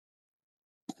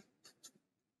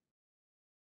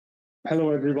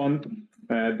Hello, everyone.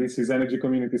 This is Energy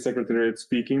Community Secretariat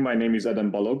speaking. My name is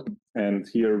Adam Balog, and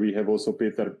here we have also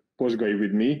Peter Posgai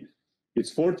with me.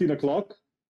 It's 14 o'clock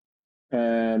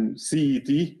CET,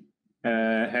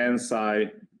 hence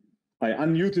I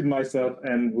unmuted myself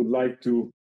and would like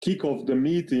to kick off the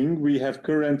meeting. We have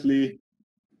currently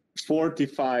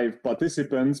 45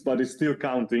 participants, but it's still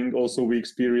counting. Also, we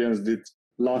experienced it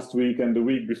last week and the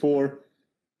week before.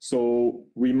 So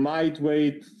we might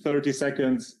wait 30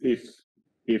 seconds if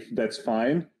that's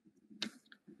fine.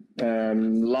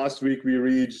 Last week we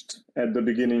reached at the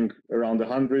beginning around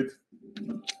 100.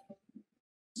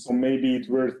 So maybe it's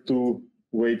worth to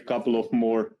wait a couple of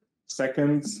more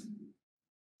seconds.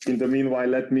 In the meanwhile,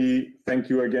 let me thank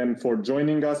you again for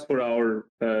joining us, for our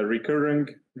recurring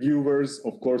viewers,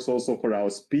 of course also for our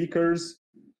speakers.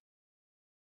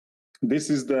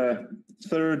 This is the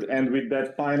third and with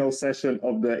that final session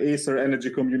of the ACER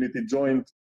Energy Community Joint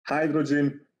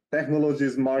Hydrogen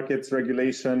Technologies, Markets,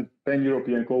 Regulation,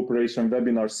 Pan-European Cooperation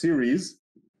webinar series.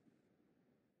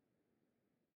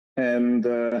 And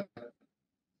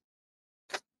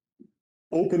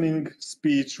opening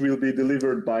speech will be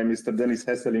delivered by Mr. Dennis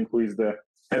Hesseling, who is the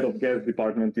head of gas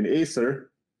department in ACER.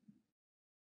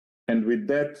 And with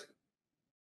that,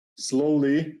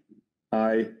 slowly,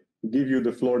 I give you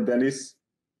the floor, Dennis.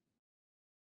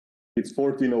 It's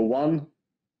 14:01.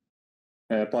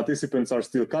 Participants are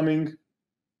still coming,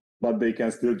 but they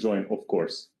can still join, of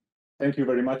course. Thank you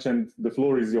very much, and the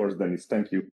floor is yours, Dennis.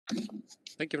 Thank you.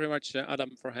 Thank you very much,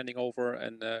 Adam, for handing over,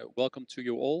 and welcome to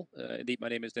you all. Indeed, my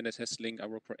name is Dennis Hesseling. I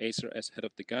work for ACER as head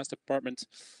of the gas department,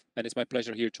 and it's my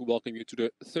pleasure here to welcome you to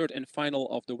the third and final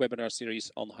of the webinar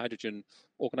series on hydrogen,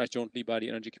 organized jointly by the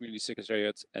Energy Community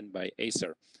Secretariat and by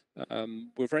ACER.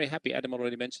 We're very happy. Adam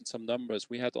already mentioned some numbers.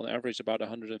 We had on average about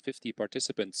 150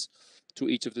 participants to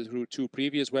each of the two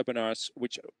previous webinars,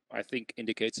 which I think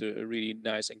indicates a really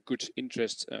nice and good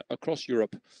interest across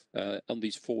Europe on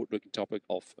this forward-looking topic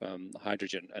of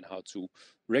hydrogen and how to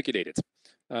regulate it.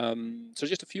 So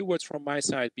just a few words from my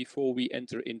side before we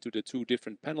enter into the two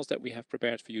different panels that we have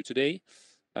prepared for you today.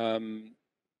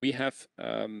 We have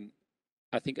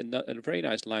I think a very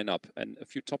nice lineup and a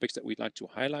few topics that we'd like to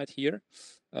highlight here.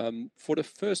 For the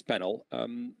first panel,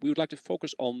 we would like to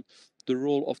focus on the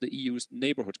role of the EU's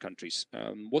neighborhood countries.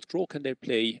 What role can they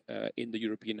play in the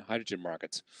European hydrogen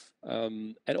market?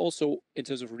 And also in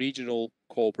terms of regional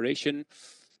cooperation,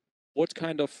 what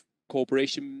kind of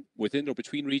cooperation within or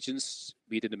between regions,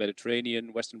 be it in the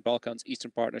Mediterranean, Western Balkans,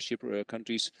 Eastern Partnership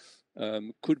countries,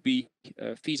 could be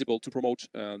feasible to promote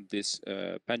this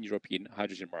pan-European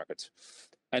hydrogen market?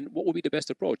 And what would be the best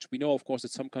approach? We know, of course,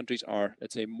 that some countries are,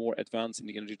 let's say, more advanced in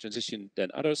the energy transition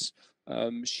than others.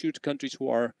 Should countries who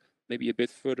are maybe a bit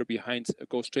further behind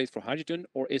go straight for hydrogen,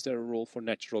 or is there a role for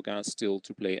natural gas still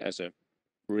to play as a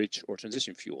bridge or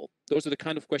transition fuel? Those are the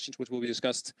kind of questions which will be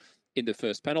discussed in the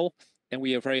first panel. And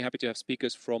we are very happy to have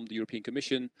speakers from the European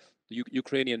Commission, the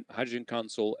Ukrainian Hydrogen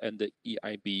Council, and the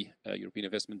EIB, European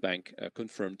Investment Bank,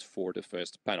 confirmed for the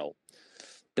first panel.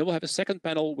 Then we'll have a second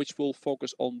panel, which will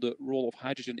focus on the role of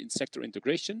hydrogen in sector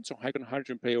integration. So how can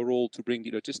hydrogen play a role to bring the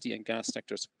electricity and gas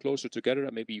sectors closer together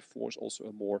and maybe force also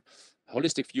a more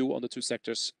holistic view on the two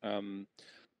sectors?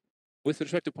 With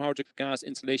respect to power to gas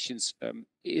installations,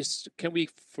 can we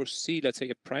foresee, let's say,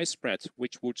 a price spread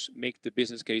which would make the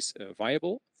business case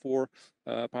viable for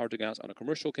power to gas on a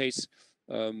commercial case?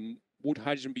 Would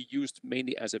hydrogen be used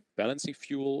mainly as a balancing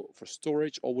fuel for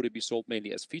storage, or would it be sold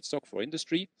mainly as feedstock for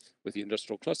industry with the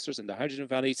industrial clusters and the hydrogen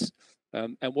valleys?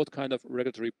 And what kind of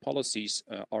regulatory policies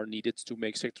are needed to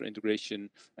make sector integration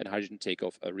and hydrogen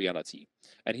takeoff a reality?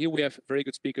 And here we have very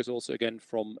good speakers also again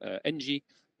from ENGIE,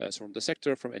 so from the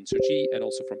sector, from ENTSOG, and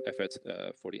also from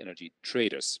EFET for the energy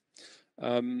traders.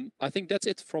 I think that's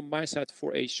it from my side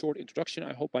for a short introduction.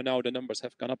 I hope by now the numbers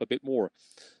have gone up a bit more.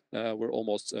 We're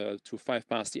almost to 5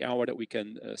 past the hour that we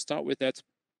can start with that.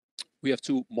 We have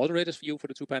two moderators for you for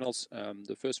the two panels.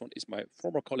 The first one is my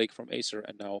former colleague from ACER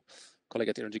and now colleague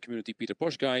at the Energy Community, Peter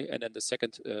Posgai, and then the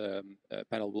second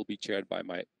panel will be chaired by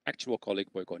my actual colleague,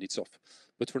 Boyko Nitsov.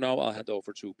 But for now, I'll hand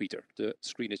over to Peter. The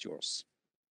screen is yours.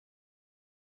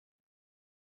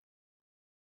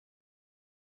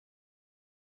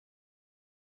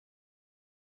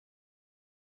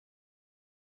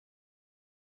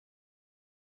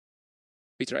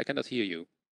 Peter, I cannot hear you.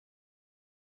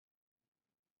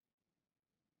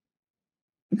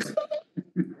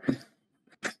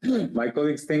 My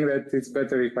colleagues think that it's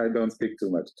better if I don't speak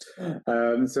too much.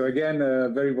 So again, a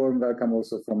very warm welcome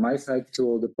also from my side to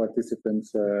all the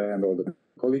participants and all the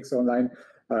colleagues online.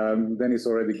 Dennis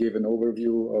already gave an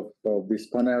overview of this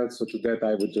panel, so to that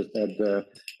I would just add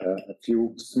a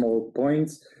few small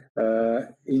points.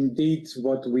 Indeed,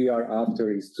 what we are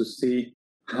after is to see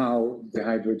how the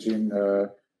hydrogen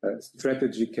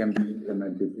strategy can be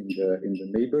implemented in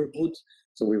the neighborhood.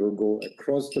 So we will go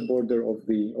across the border of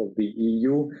the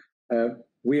EU.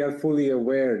 We are fully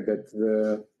aware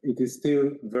that it is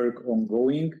still work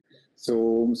ongoing.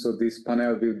 So this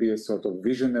panel will be a sort of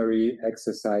visionary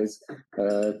exercise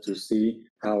to see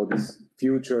how this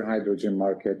future hydrogen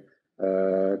market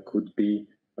could be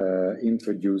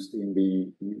introduced in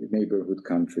the neighborhood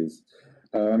countries.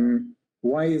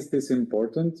 Why is this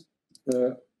important?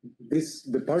 The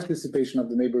participation of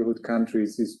the neighborhood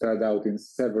countries is spread out in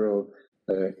several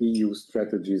EU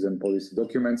strategies and policy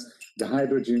documents, the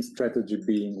hydrogen strategy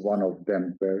being one of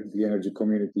them, where the energy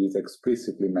community is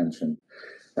explicitly mentioned.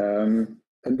 And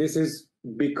this is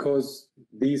because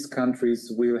these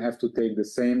countries will have to take the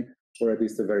same, or at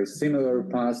least a very similar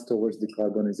path towards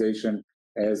decarbonization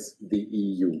as the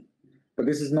EU. But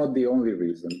this is not the only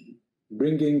reason.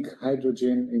 Bringing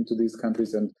hydrogen into these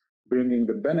countries and bringing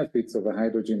the benefits of a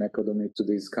hydrogen economy to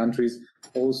these countries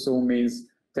also means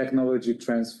technology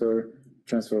transfer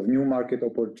of new market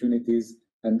opportunities,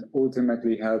 and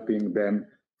ultimately helping them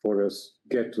for us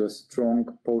get to a strong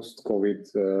post-COVID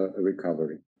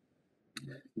recovery.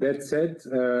 That said,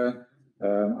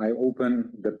 I open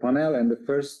the panel, and the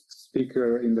first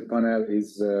speaker in the panel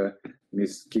is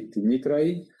Ms. Kitti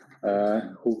Nyitrai,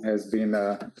 who has been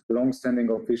a long-standing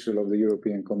official of the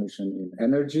European Commission in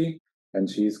Energy, and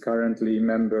she is currently a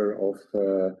member of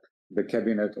the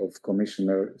cabinet of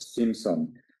Commissioner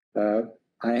Simson.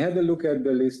 I had a look at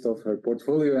the list of her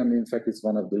portfolio, and in fact, it's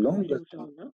one of the longest.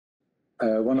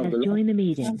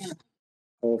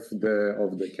 Of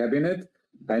the cabinet.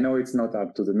 I know it's not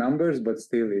up to the numbers, but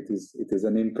still, it is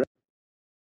an impressive.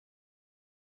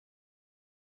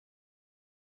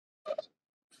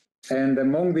 And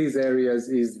among these areas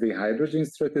is the hydrogen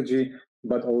strategy,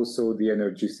 but also the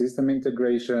energy system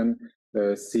integration,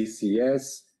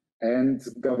 CCS, and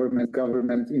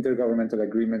intergovernmental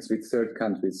agreements with third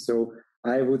countries. So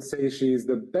I would say she is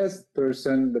the best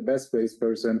placed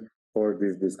person for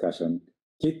this discussion.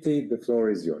 Kitti, the floor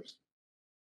is yours.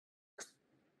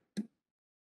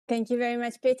 Thank you very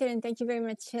much, Peter, and thank you very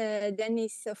much,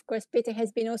 Dennis. Of course, Peter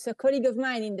has been also a colleague of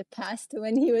mine in the past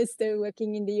when he was still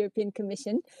working in the European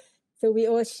Commission. So we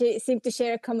all seem to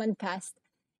share a common past.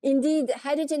 Indeed,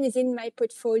 hydrogen is in my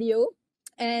portfolio.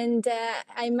 And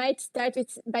I might start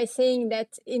by saying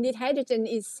that indeed hydrogen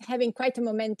is having quite a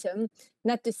momentum,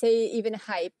 not to say even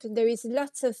hype. There is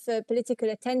lots of political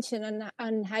attention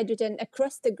on hydrogen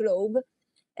across the globe.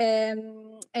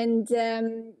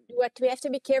 What we have to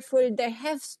be careful, there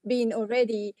have been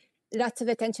already lots of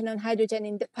attention on hydrogen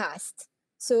in the past.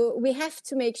 So we have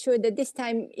to make sure that this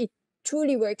time it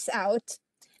truly works out.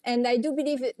 And I do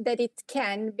believe that it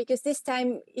can, because this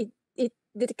time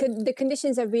the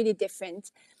conditions are really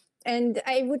different. And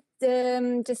I would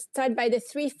just start by the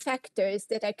three factors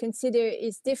that I consider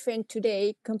is different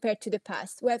today compared to the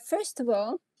past. Well, first of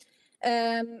all,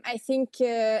 I think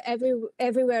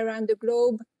everywhere around the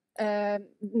globe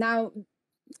now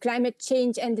climate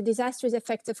change and the disastrous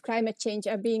effects of climate change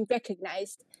are being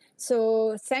recognized.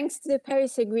 So thanks to the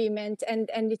Paris Agreement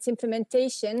and its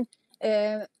implementation,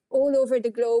 all over the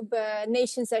globe,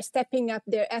 nations are stepping up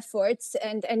their efforts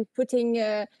and putting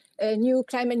new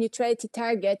climate neutrality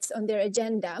targets on their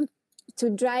agenda to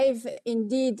drive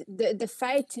indeed the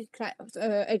fight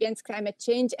against climate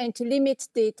change and to limit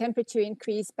the temperature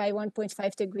increase by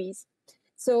 1.5 degrees.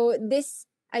 So this,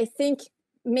 I think,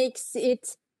 makes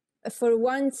it for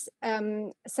once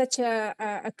such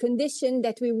a condition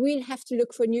that we will have to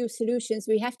look for new solutions.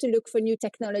 We have to look for new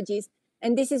technologies.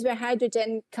 And this is where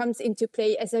hydrogen comes into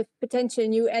play as a potential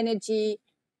new energy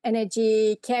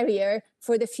carrier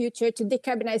for the future to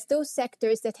decarbonize those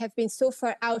sectors that have been so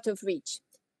far out of reach.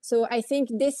 So I think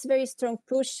this very strong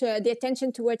push, the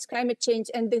attention towards climate change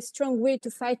and the strong will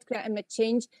to fight climate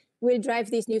change will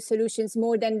drive these new solutions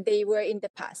more than they were in the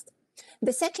past.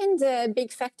 The second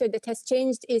big factor that has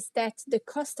changed is that the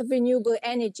cost of renewable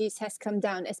energies has come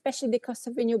down, especially the cost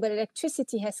of renewable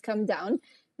electricity has come down.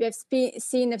 We have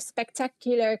seen a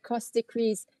spectacular cost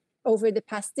decrease over the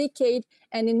past decade,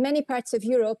 and in many parts of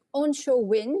Europe, onshore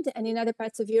wind, and in other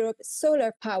parts of Europe,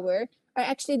 solar power are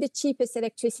actually the cheapest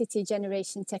electricity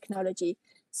generation technology.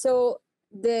 So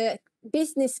the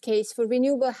business case for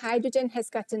renewable hydrogen has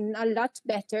gotten a lot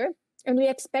better, and we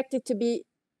expect it to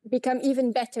become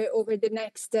even better over the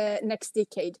next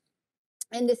decade.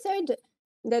 And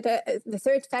the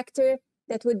third factor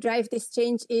that would drive this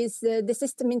change is the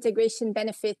system integration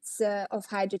benefits of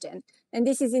hydrogen. And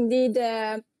this is indeed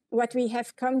what we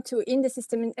have come to in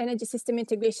the energy system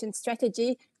integration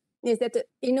strategy, is that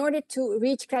in order to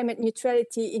reach climate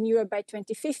neutrality in Europe by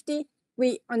 2050,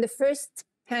 we, on the first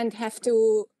hand, have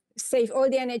to save all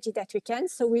the energy that we can.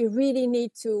 So we really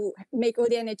need to make all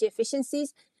the energy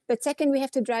efficiencies. But second, we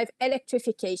have to drive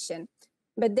electrification.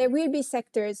 But there will be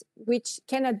sectors which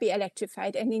cannot be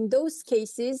electrified. And in those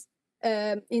cases,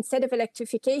 instead of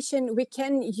electrification, we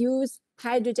can use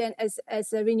hydrogen as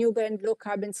a renewable and low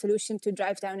carbon solution to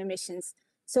drive down emissions.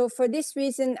 So for this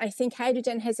reason, I think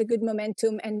hydrogen has a good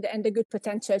momentum and a good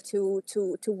potential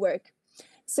to work.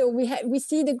 So we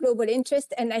see the global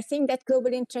interest, and I think that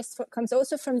global interest comes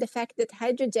also from the fact that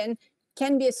hydrogen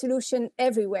can be a solution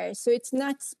everywhere. So it's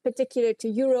not particular to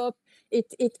Europe.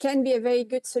 It can be a very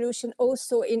good solution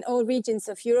also in all regions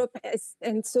of Europe,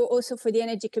 and so also for the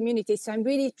energy community. So I'm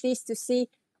really pleased to see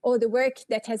all the work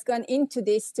that has gone into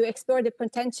this to explore the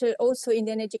potential also in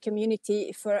the energy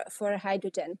community for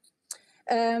hydrogen.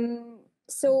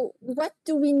 So what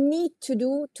do we need to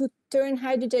do to turn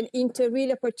hydrogen into a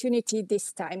real opportunity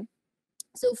this time?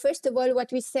 So first of all,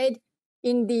 what we said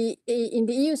in the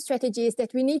EU strategy is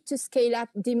that we need to scale up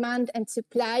demand and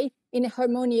supply in a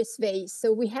harmonious way.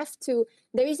 So we have to,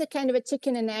 there is a kind of a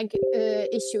chicken and egg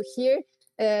issue here,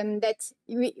 that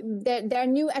there are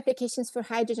new applications for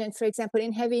hydrogen, for example,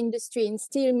 in heavy industry, in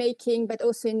steel making, but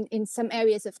also in some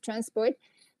areas of transport.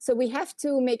 So we have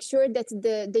to make sure that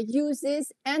the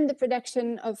uses and the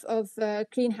production of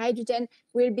clean hydrogen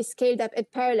will be scaled up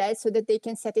at parallel so that they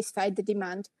can satisfy the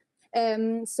demand.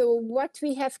 So what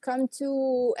we have come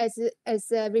to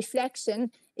as a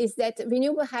reflection is that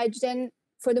renewable hydrogen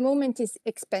for the moment is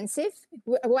expensive.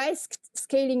 While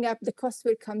scaling up, the cost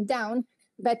will come down,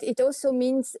 but it also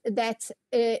means that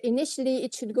initially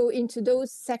it should go into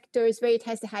those sectors where it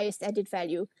has the highest added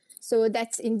value. So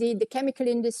that's indeed the chemical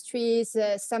industries,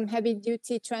 some heavy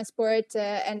duty transport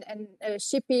and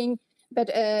shipping, but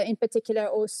in particular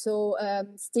also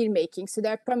steel making. So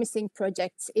there are promising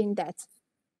projects in that.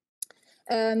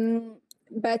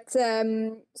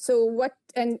 So what,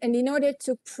 and in order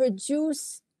to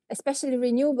produce, especially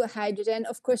renewable hydrogen,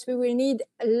 of course, we will need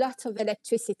a lot of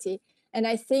electricity. And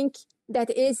I think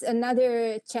that is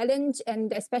another challenge,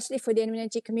 and especially for the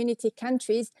energy community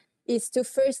countries, is to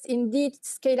first indeed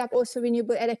scale up also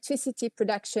renewable electricity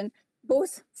production,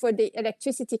 both for the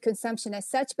electricity consumption as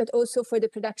such, but also for the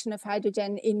production of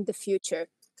hydrogen in the future.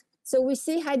 So we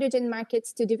see hydrogen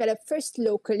markets to develop first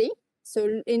locally,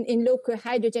 so in local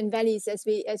hydrogen valleys, as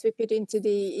we put into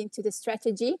the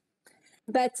strategy.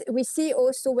 But we see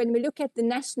also, when we look at the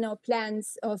national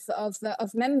plans of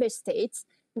member states,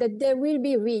 that there will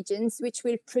be regions which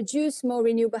will produce more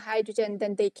renewable hydrogen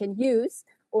than they can use,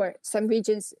 or some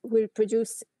regions will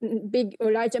produce big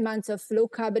or large amounts of low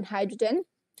carbon hydrogen.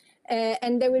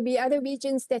 And there will be other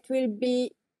regions that will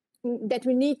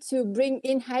need to bring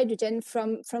in hydrogen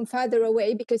from farther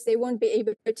away because they won't be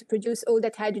able to produce all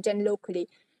that hydrogen locally.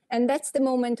 And that's the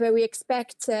moment where we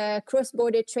expect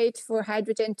cross-border trade for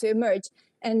hydrogen to emerge.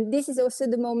 And this is also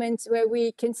the moment where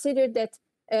we consider that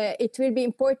it will be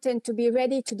important to be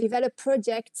ready to develop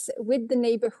projects with the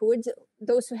neighborhood,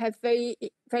 those who have very,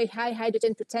 very high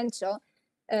hydrogen potential.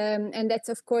 And that's,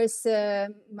 of course,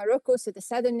 Morocco, so the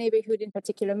southern neighborhood, in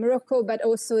particular Morocco, but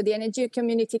also the energy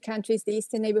community countries, the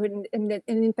eastern neighborhood, and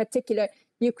in particular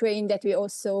Ukraine, that we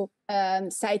also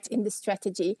cite in the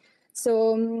strategy.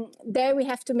 So there we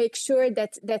have to make sure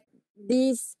that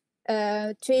these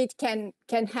trade can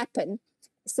happen.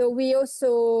 So we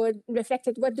also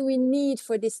reflected, what do we need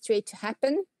for this trade to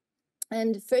happen?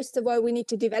 And first of all, we need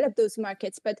to develop those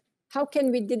markets, but how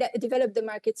can we develop the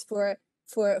markets for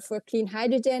clean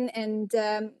hydrogen? And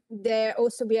there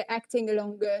also we are acting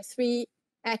along 3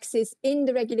 axes in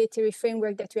the regulatory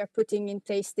framework that we are putting in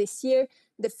place this year.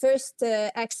 The first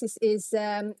axis is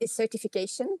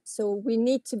certification. So we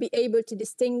need to be able to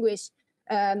distinguish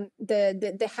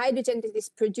the hydrogen that is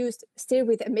produced still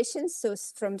with emissions, so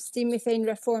from steam methane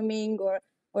reforming or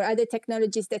other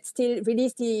technologies that still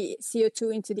release the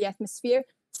CO2 into the atmosphere,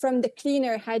 from the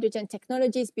cleaner hydrogen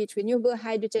technologies, be it renewable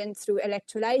hydrogen through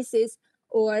electrolysis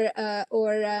or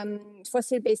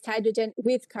fossil-based hydrogen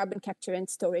with carbon capture and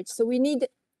storage. So we need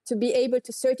to be able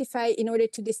to certify in order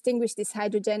to distinguish this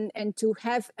hydrogen and to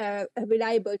have a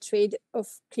reliable trade of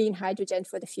clean hydrogen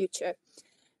for the future.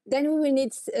 Then we will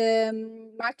need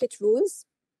market rules.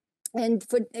 And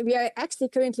we are actually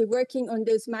currently working on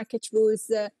those market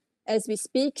rules as we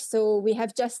speak. So we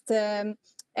have just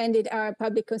ended our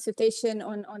public consultation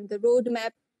on the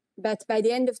roadmap. But by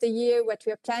the end of the year, what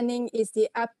we are planning is the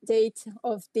update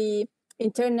of the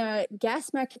internal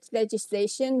gas market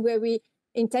legislation, where we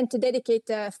intend to dedicate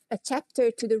a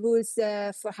chapter to the rules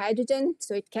for hydrogen.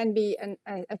 So it can be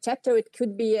a chapter, it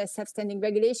could be a substanding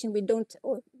regulation. We don't,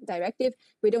 directive.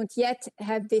 We don't yet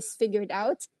have this figured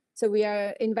out. So we are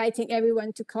inviting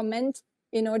everyone to comment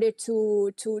in order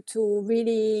to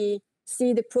really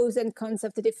see the pros and cons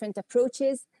of the different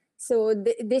approaches. So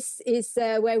this is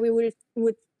where we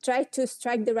would try to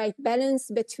strike the right balance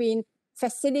between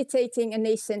facilitating a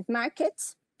nascent market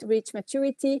to reach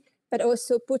maturity, but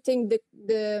also putting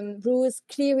the rules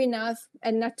clear enough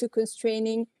and not too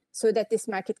constraining so that this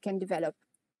market can develop.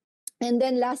 And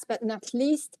then last but not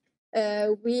least,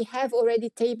 we have already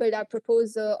tabled our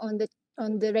proposal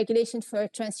on the regulation for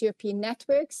trans-European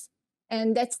networks.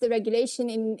 And that's the regulation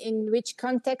in which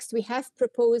context we have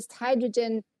proposed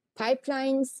hydrogen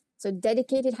pipelines, so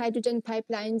dedicated hydrogen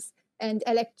pipelines, and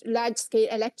large-scale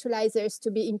electrolyzers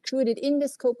to be included in the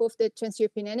scope of the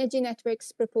Trans-European Energy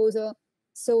Networks proposal,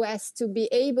 so as to be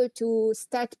able to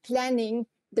start planning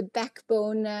the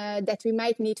backbone that we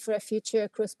might need for a future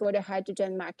cross-border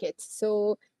hydrogen market.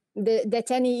 So the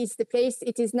TENI is the place.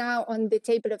 It is now on the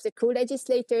table of the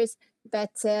co-legislators,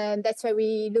 but that's why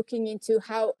we're looking into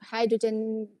how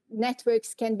hydrogen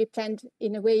networks can be planned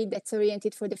in a way that's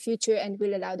oriented for the future and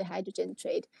will allow the hydrogen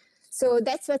trade. So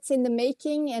that's what's in the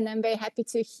making, and I'm very happy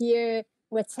to hear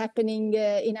what's happening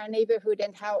in our neighborhood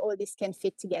and how all this can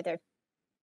fit together.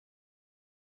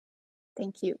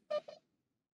 Thank you.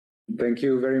 Thank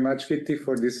you very much, Kitti,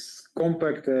 for this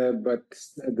compact but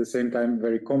at the same time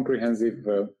very comprehensive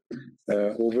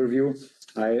overview.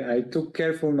 I took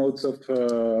careful notes of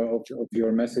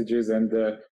your messages, and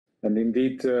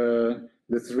indeed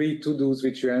the three to-dos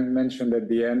which you mentioned at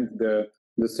the end,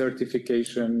 the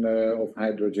certification of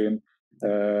hydrogen,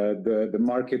 the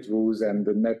market rules, and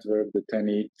the network, the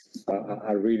TENI,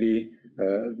 are really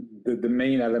the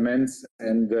main elements.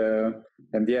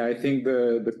 And yeah, I think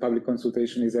the public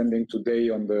consultation is ending today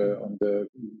on the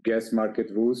gas market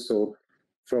rules. So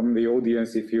from the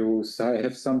audience, if you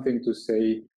have something to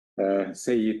say,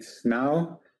 say it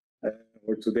now,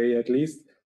 or today at least.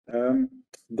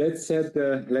 That said,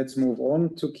 let's move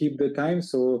on to keep the time.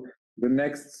 So the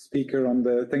next speaker on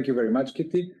the, thank you very much,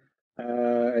 Kitti.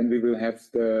 And we will have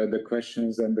the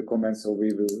questions and the comments, so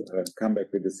we will come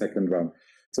back with the second round.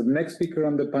 So the next speaker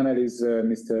on the panel is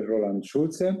Mr. Roland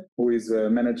Schulze, who is a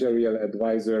managerial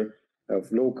advisor of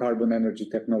low carbon energy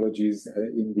technologies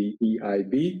in the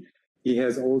EIB. He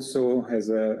has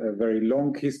a very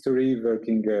long history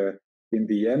working in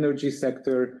the energy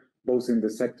sector, both in the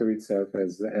sector itself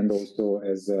and also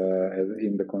as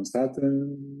in the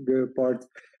consulting part.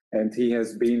 And he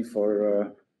has been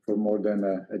for more than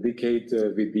a decade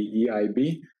with the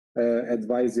EIB,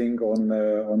 advising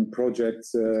on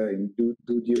projects in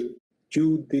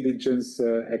due diligence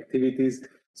activities.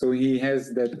 So he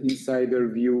has that insider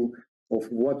view of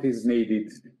what is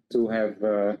needed to have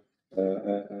a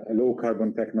low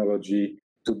carbon technology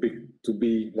to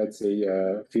be, let's say,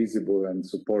 feasible and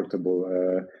supportable.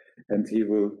 And he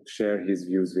will share his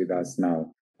views with us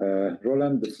now.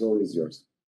 Roland, the floor is yours.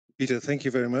 Peter, thank you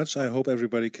very much. I hope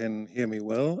everybody can hear me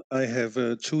well. I have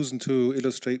chosen to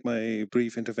illustrate my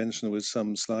brief intervention with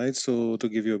some slides, so to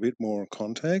give you a bit more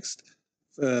context.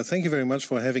 Thank you very much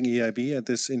for having EIB at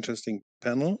this interesting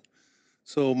panel.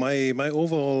 So my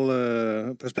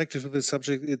overall perspective of this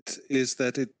subject is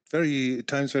that it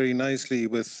times very nicely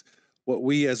with what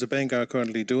we as a bank are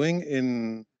currently doing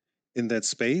in that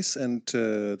space, and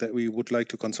that we would like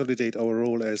to consolidate our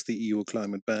role as the EU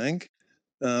Climate Bank.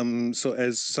 So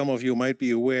as some of you might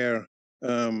be aware,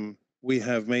 we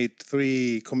have made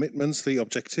three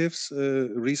objectives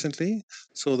recently.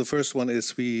 So the first one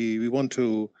is we want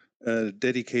to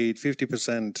dedicate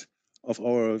 50% of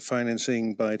our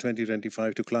financing by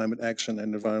 2025 to climate action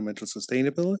and environmental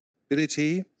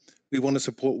sustainability. We want to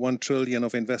support 1 trillion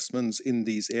of investments in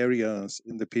these areas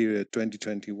in the period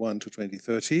 2021 to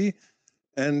 2030.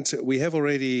 And we have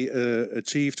already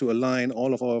achieved to align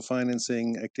all of our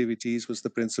financing activities with the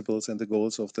principles and the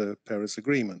goals of the Paris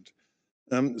Agreement.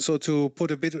 So to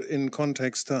put a bit in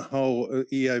context how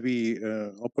EIB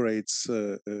operates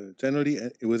generally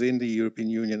within the European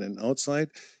Union and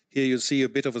outside, here you see a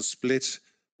bit of a split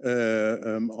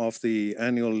of the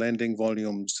annual lending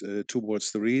volumes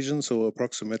towards the region. So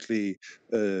approximately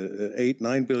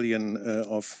 8-9 billion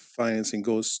of financing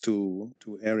goes to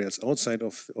areas outside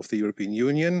of the European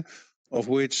Union, of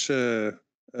which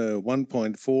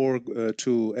 1.4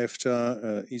 to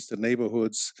EFTA, Eastern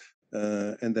neighborhoods,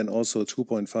 and then also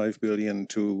 2.5 billion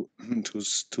to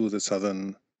the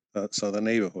southern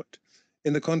neighborhood.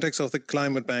 In the context of the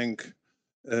Climate Bank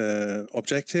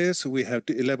objectives, we have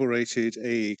elaborated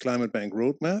a climate bank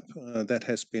roadmap that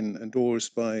has been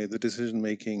endorsed by the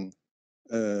decision-making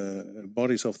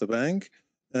bodies of the bank,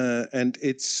 and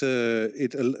it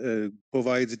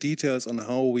provides details on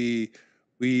how we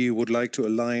we would like to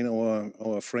align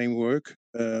our framework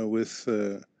with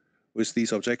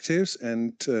these objectives.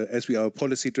 And as we are a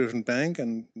policy-driven bank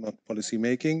and not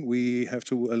policy-making, we have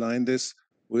to align this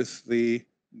with the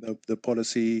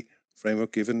policy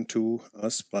framework given to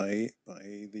us by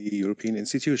the European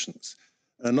institutions.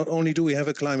 Not only do we have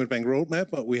a climate bank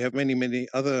roadmap, but we have many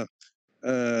other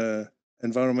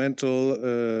environmental,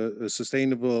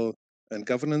 sustainable and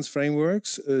governance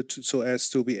frameworks so as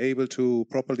to be able to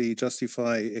properly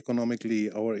justify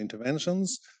economically our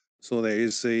interventions. So there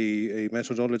is a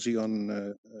methodology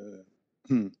on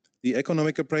the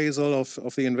economic appraisal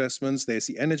of the investments. There's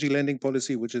the energy lending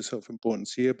policy, which is of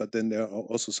importance here, but then there are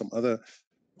also some other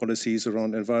policies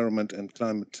around environment and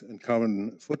climate and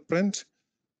carbon footprint.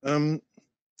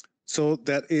 So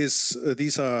that is,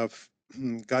 these are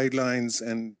guidelines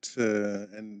and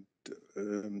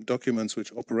documents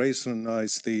which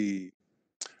operationalize the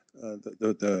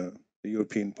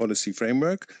European policy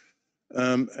framework.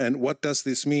 And what does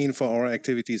this mean for our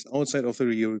activities outside of the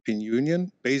European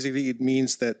Union? Basically, it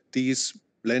means that these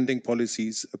lending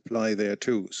policies apply there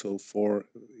too. So for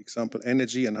example,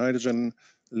 energy and hydrogen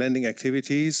lending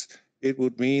activities, it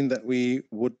would mean that we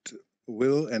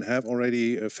will and have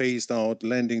already phased out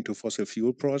lending to fossil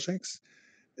fuel projects.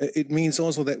 It means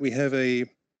also that we have a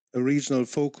regional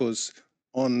focus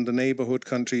on the neighborhood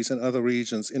countries and other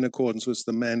regions in accordance with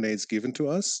the mandates given to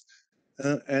us.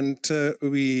 And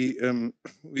we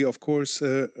of course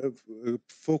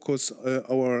focus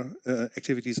our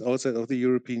activities outside of the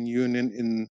European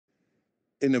Union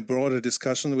in a broader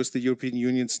discussion with the European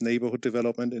Union's Neighborhood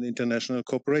Development and International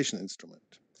Cooperation Instrument.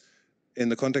 In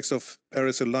the context of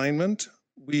Paris alignment,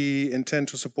 we intend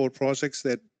to support projects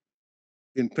that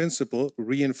in principle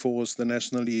reinforce the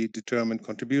nationally determined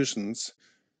contributions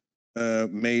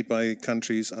made by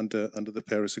countries under the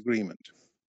Paris Agreement.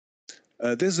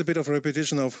 This is a bit of a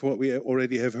repetition of what we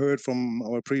already have heard from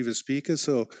our previous speakers.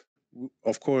 So,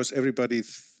 of course, everybody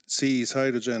sees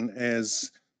hydrogen as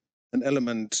an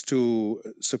element to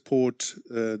support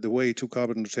the way to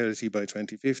carbon neutrality by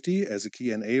 2050 as a key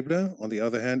enabler. On the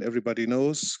other hand, everybody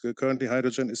knows currently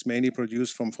hydrogen is mainly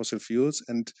produced from fossil fuels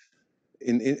and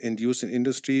used in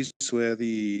industries where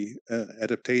the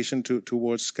adaptation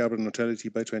towards carbon neutrality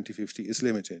by 2050 is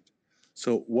limited.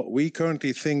 So what we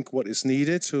currently think what is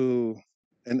needed to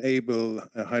enable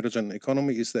a hydrogen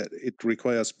economy is that it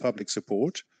requires public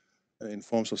support in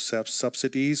forms of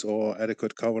subsidies or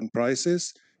adequate carbon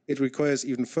prices. It requires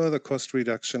even further cost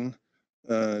reduction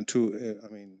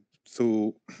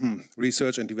through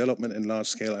research and development and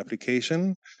large-scale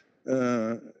application.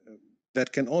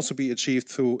 That can also be achieved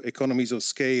through economies of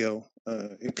scale,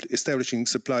 establishing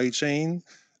supply chain.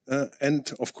 And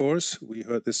of course, we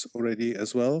heard this already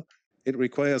as well, it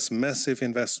requires massive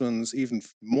investments, even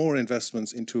more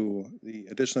investments into the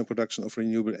additional production of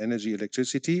renewable energy,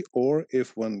 electricity, or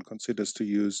if one considers to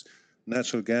use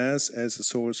natural gas as a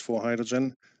source for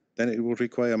hydrogen, then it will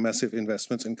require massive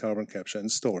investments in carbon capture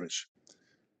and storage.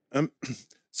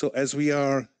 So as we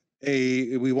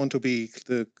want to be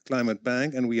the climate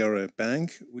bank and we are a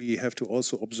bank, we have to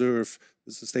also observe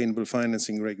the sustainable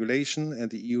financing regulation and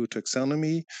the EU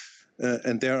taxonomy.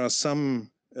 And there are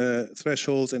some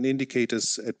thresholds and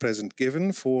indicators at present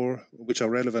given which are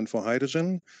relevant for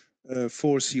hydrogen,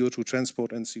 for CO2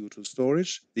 transport and CO2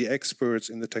 storage. The experts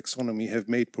in the taxonomy have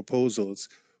made proposals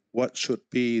what should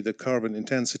be the carbon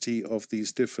intensity of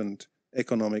these different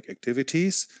economic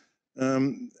activities.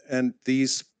 And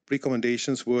these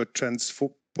recommendations were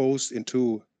transposed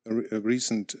into a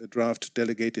recent draft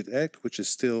delegated act, which is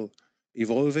still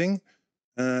evolving.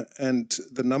 And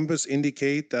the numbers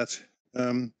indicate that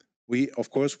we, of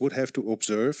course, would have to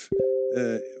observe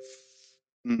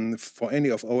for any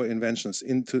of our inventions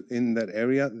in that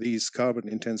area, these carbon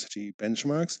intensity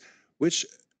benchmarks, which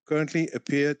currently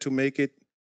appear to make it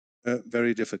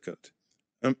very difficult.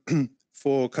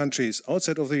 For countries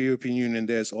outside of the European Union,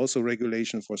 there's also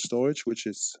regulation for storage, which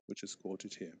is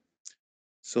quoted here.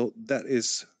 So that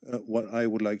is what I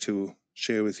would like to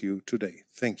share with you today.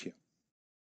 Thank you.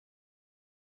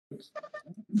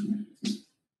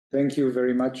 Thank you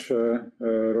very much,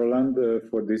 Roland,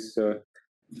 for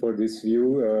this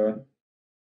view.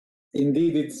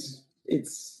 Indeed,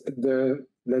 it's the,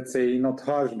 let's say, not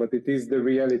harsh, but it is the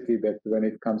reality that when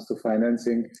it comes to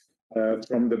financing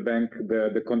from the bank,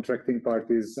 the contracting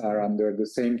parties are under the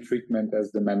same treatment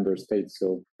as the member states.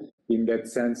 So in that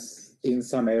sense, in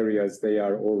some areas, they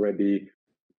are already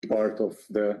part of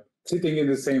sitting in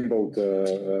the same boat,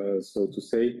 so to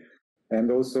say. And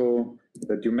also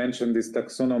that you mentioned this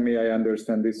taxonomy, I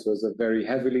understand this was a very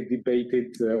heavily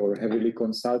debated or heavily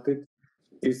consulted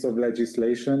piece of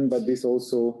legislation, but this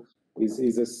also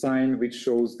is a sign which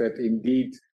shows that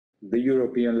indeed the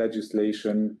European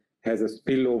legislation has a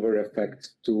spillover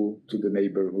effect to the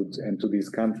neighborhood and to these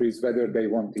countries, whether they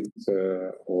want it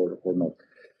or not.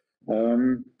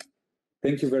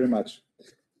 Thank you very much.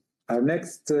 Our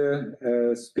next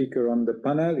speaker on the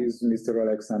panel is Mr.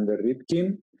 Oleksandr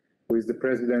Riepkin, who is the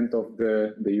president of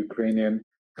the Ukrainian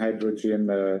Hydrogen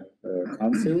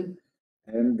Council.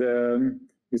 And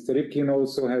Mr. Riepkin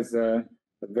also has a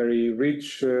very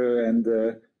rich and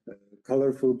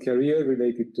colorful career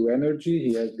related to energy.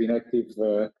 He has been active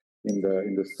in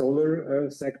the solar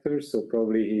sector, so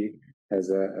probably he has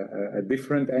a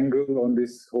different angle on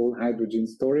this whole hydrogen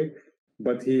story.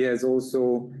 But he has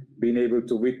also been able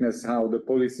to witness how the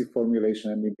policy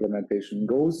formulation and implementation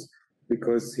goes,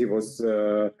 because he was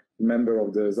a member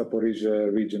of the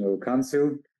Zaporizhzhia Regional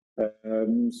Council.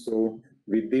 So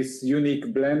with this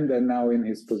unique blend, and now in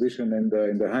his position in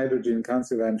the Hydrogen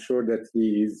Council, I'm sure that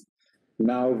he is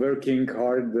now working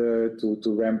hard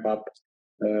to ramp up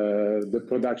the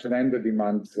production and the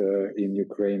demand in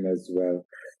Ukraine as well.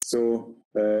 So,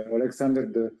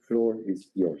 Oleksandr, the floor is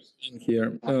yours.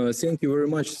 Here. Thank you very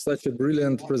much. Such a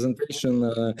brilliant presentation.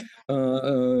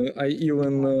 I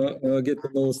even get to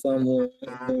know some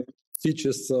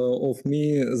features of me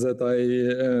that I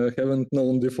haven't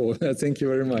known before. Thank you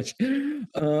very much.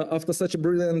 After such a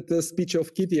brilliant speech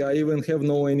of Kitti, I even have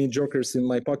no any jokers in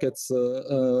my pockets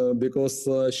because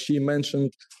she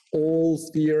mentioned all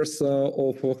spheres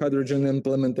of hydrogen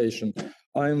implementation.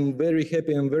 I'm very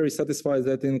happy and very satisfied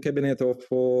that in cabinet of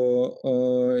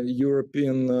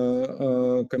European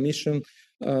Commission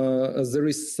there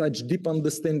is such deep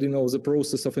understanding of the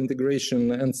process of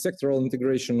integration and sectoral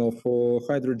integration of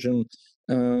hydrogen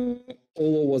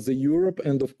all over the Europe,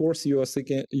 and of course you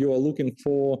are looking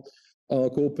for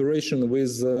cooperation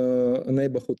with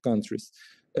neighborhood countries,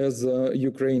 as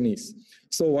Ukraine is.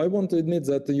 So I want to admit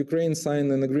that Ukraine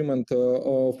signed an agreement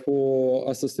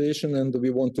for association, and we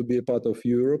want to be a part of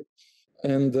Europe.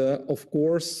 And of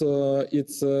course,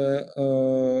 it's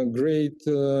a great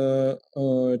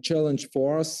challenge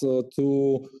for us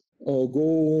to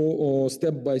go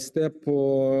step by step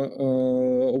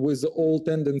with all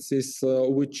tendencies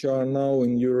which are now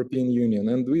in European Union.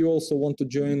 And we also want to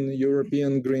join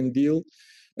European Green Deal.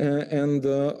 And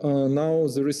now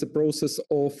there is a process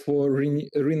of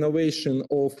renovation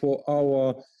of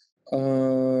our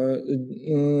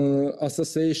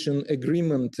association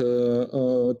agreement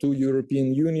to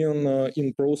European Union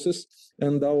in process,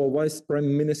 and our Vice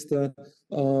Prime Minister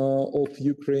of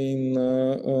Ukraine,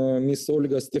 Ms.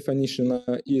 Olga Stefanishina,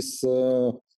 is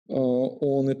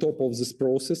on the top of this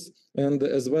process, and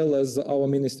as well as our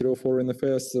Ministry of Foreign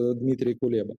Affairs, Dmitry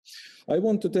Kuleba. I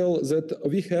want to tell that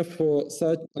we have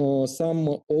some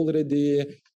already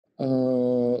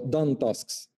done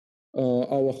tasks,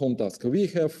 our home task. We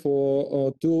have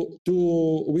 2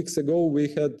 weeks ago, we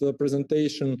had the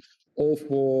presentation of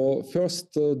first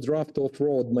draft of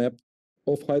roadmap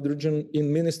of hydrogen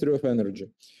in Ministry of Energy.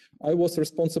 I was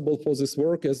responsible for this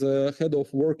work as a head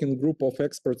of working group of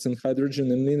experts in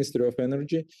hydrogen in Ministry of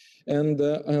Energy, and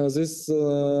this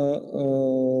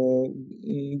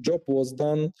job was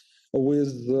done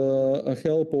with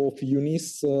help of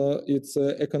UNIS. It's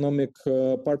an economic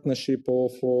partnership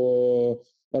of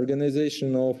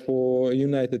Organization of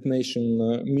United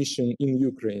Nations mission in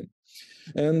Ukraine.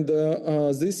 And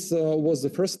this was the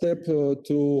first step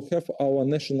to have our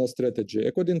national strategy.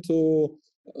 According to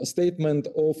a statement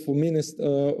of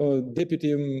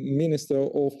Deputy Minister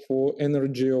of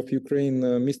Energy of Ukraine,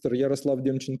 Mr. Yaroslav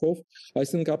Demchenkov, I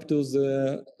think up to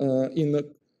the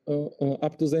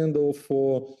end of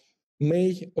May,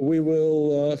 we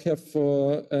will have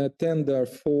a tender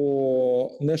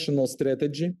for national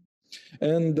strategy,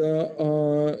 and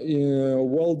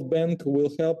World Bank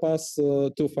will help us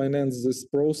to finance this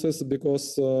process, because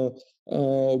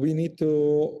we need to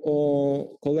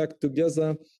collect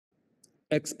together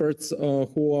experts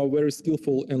who are very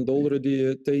skillful and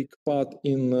already take part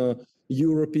in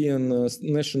European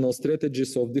national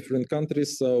strategies of different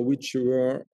countries, which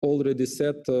were already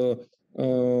set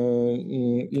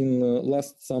in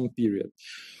last some period.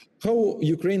 How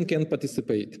Ukraine can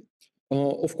participate?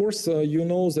 Of course, you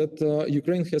know that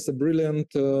Ukraine has a brilliant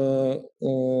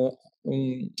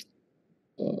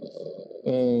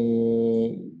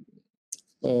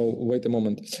wait a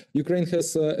moment. Ukraine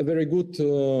has a very good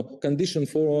condition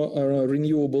for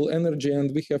renewable energy,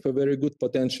 and we have a very good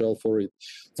potential for it.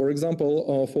 For example,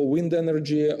 for wind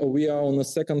energy, we are on the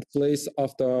 2nd place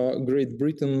after Great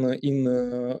Britain in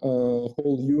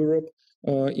whole Europe.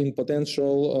 in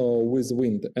potential with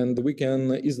wind, and we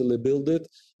can easily build it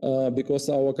because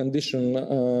our conditions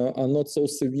are not so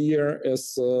severe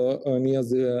as near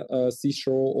the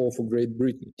seashore of Great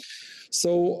Britain.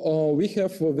 So we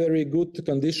have a very good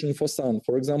condition for sun.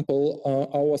 For example,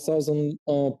 our southern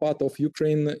part of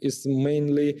Ukraine is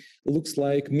mainly looks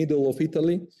like middle of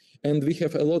Italy, and we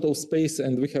have a lot of space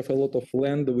and we have a lot of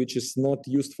land which is not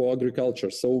used for agriculture.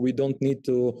 So we don't need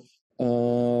to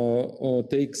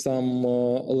take some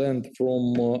land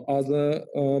from other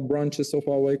branches of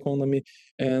our economy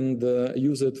and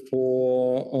use it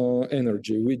for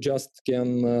energy. We just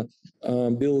can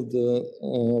build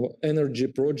energy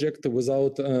project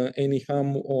without any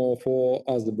harm for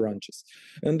other branches.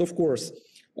 And of course,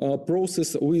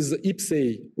 process with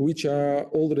IPCEI, which are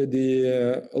already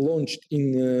launched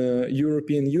in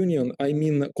European Union, I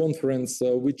mean conference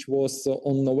which was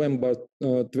on November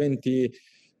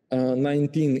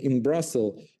 2019 in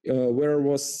Brussels, where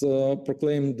was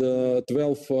proclaimed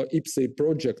 12 IPCEI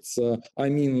projects. I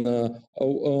mean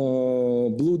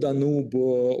Blue Danube,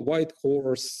 White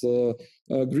Horse,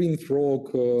 Green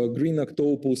Frog, Green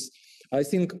Octopus. I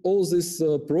think all these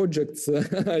projects,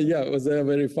 yeah, they're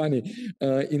very funny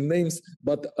in names,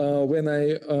 but when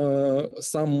I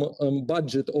sum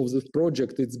budget of this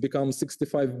project, it's become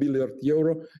 65 billion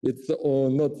euro. It's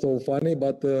not so funny,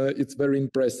 but it's very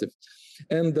impressive.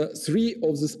 And 3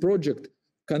 of this project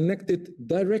connected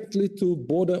directly to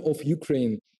border of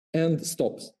Ukraine and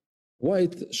stops. Why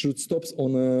it should stop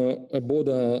on a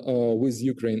border with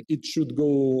Ukraine? It should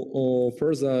go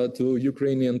further to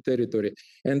Ukrainian territory.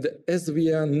 And as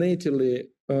we are natively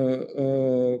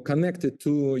connected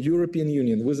to European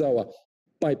Union with our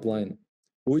pipeline,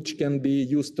 which can be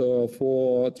used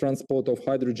for transport of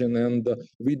hydrogen, and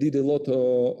we did a lot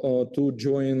to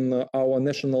join our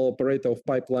national operator of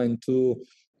pipeline to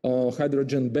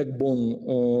hydrogen backbone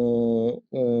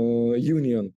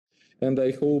union. And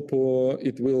I hope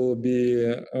it will be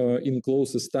in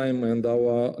closest time and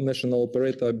our national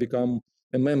operator become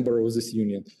a member of this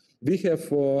union. We have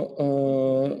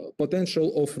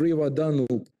potential of River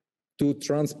Danube to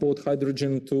transport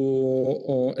hydrogen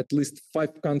to at least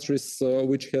 5 countries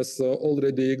which has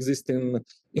already existing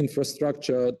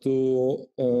infrastructure to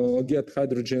get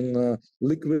hydrogen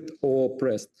liquid or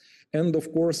pressed. And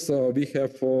of course, we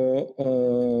have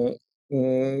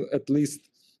at least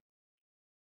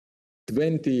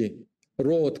 20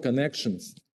 road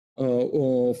connections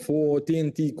for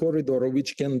TNT corridor,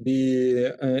 which can be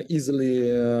easily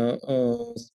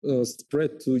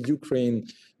spread to Ukraine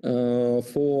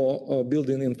for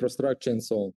building infrastructure and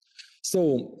so on.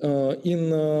 So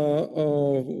in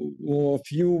a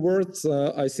few words,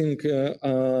 I think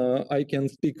I can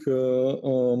speak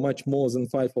much more than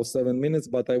 5 or 7 minutes,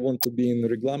 but I want to be in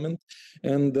reglement.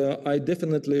 And I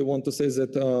definitely want to say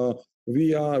that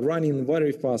we are running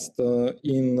very fast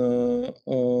in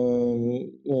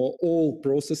all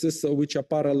processes which are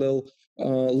parallel,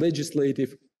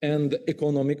 legislative and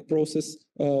economic process,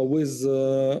 with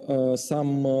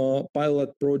some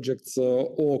pilot projects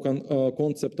or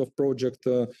concept of project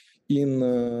in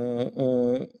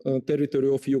territory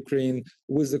of Ukraine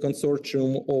with the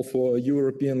consortium of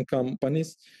European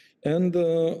companies. And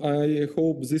I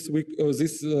hope this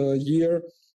year,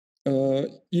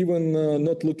 even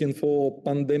not looking for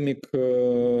pandemic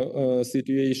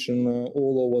situation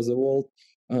all over the world,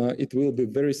 it will be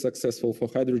very successful for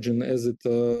hydrogen, as it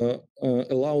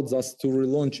allows us to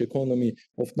relaunch economy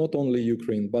of not only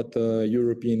Ukraine, but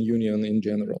European Union in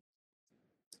general.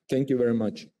 Thank you very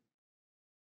much.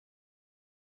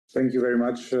 Thank you very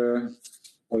much,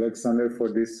 Oleksandr, for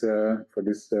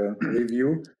this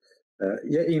review.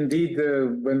 Yeah, indeed,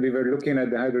 when we were looking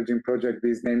at the hydrogen project,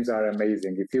 these names are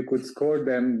amazing. If you could score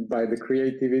them by the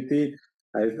creativity,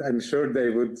 I'm sure they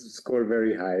would score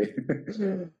very high.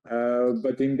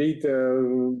 But indeed,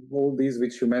 all these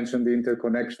which you mentioned, the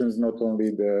interconnections, not only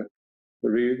the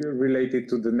related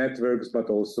to the networks, but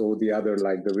also the other,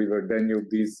 like the River Danube,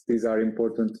 these are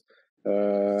important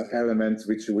elements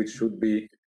which should be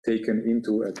taken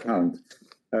into account.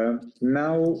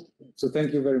 Now, so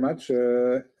thank you very much.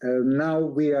 Now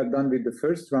we are done with the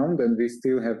first round and we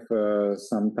still have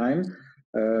some time.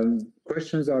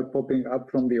 Questions are popping up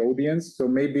from the audience, so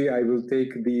maybe I will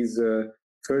take these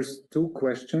first 2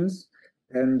 questions,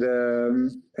 and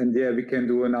yeah, we can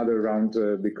do another round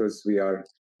because we are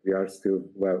still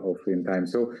well off in time.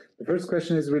 So the first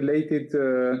question is related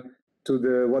to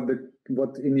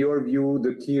what in your view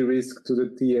the key risk to the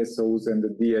TSOs and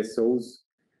the DSOs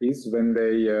is when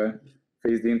they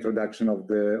face the introduction of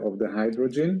the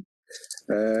hydrogen,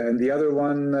 and the other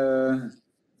one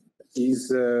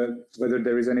is whether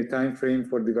there is any time frame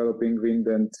for developing wind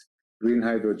and green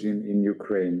hydrogen in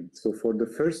Ukraine. So for the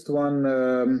first one,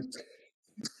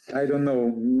 I don't know,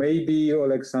 maybe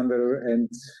Oleksandr and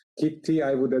Kitti,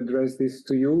 I would address this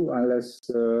to you, unless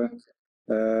there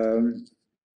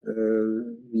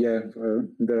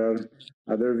are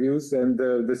other views. And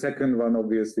the second one,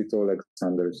 obviously, to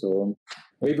Oleksandr. So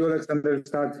maybe Oleksandr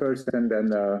start first, and then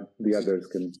the others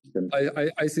can.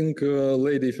 I think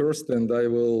lady first, and I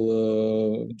will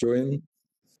join.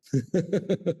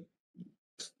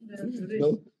 No.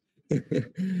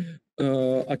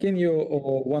 Can you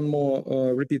one more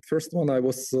repeat first one? I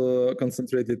was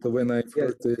concentrated when I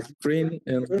heard Ukraine,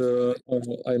 and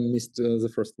I missed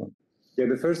the first one. Yeah,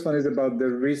 the first one is about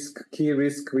the key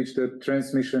risk which the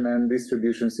transmission and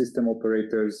distribution system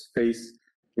operators face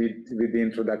with the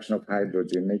introduction of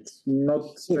hydrogen. It's not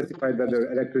specified whether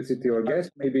electricity or gas,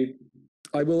 maybe.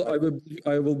 I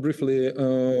will briefly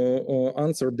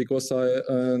answer, because I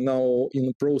now in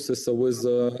process with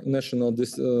national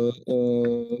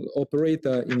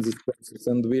operator in this process,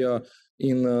 and we are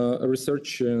in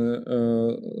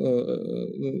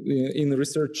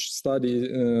research study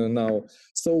now.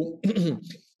 So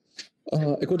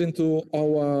according to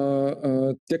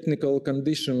our technical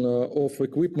condition of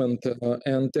equipment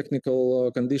and technical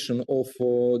condition of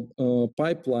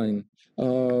pipeline,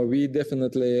 we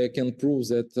definitely can prove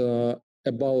that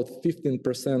about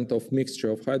 15% of mixture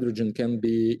of hydrogen can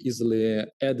be easily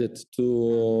added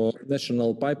to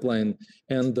national pipeline,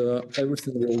 and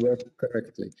everything will work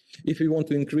correctly. If we want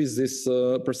to increase this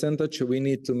percentage, we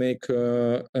need to make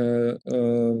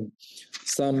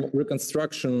some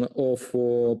reconstruction of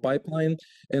pipeline,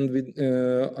 and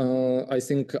I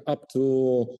think up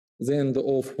to the end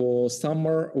of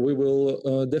summer, we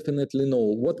will definitely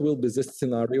know what will be the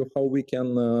scenario, how we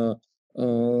can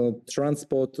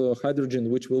transport hydrogen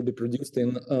which will be produced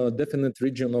in a definite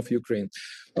region of Ukraine,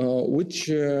 which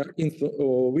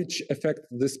affect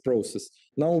this process.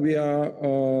 Now we are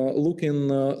looking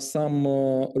some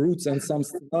routes and some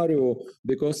scenario,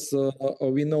 because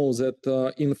we know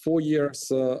that in 4 years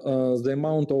the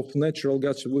amount of natural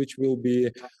gas which will be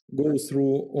go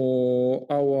through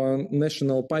our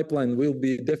national pipeline will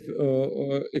be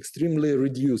extremely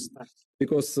reduced,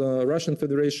 because Russian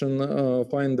Federation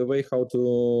find a way how to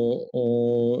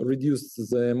reduce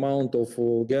the amount of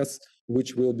gas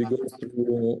which will be going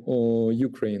through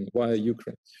Ukraine, via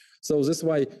Ukraine. So that's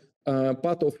why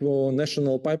part of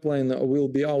national pipeline will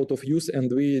be out of use,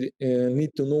 and we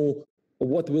need to know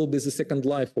what will be the second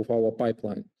life of our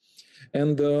pipeline.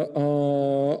 And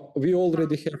we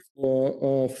already have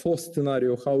a fourth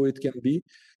scenario how it can be.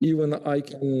 Even I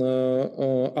can,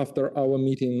 after our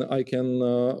meeting, I can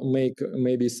make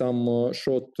maybe some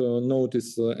short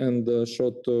notice and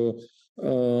short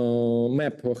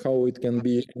map how it can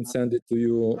be, and send it to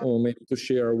you, or maybe to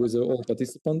share with all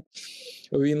participants.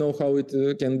 We know how it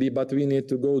can be, but we need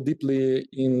to go deeply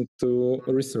into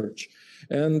research.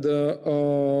 And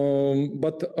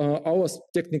but our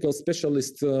technical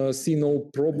specialists see no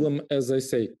problem, as I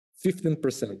say,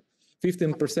 15%.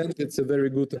 15%, it's a very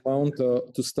good amount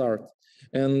to start.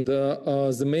 And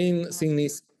the main thing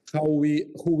is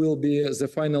who will be the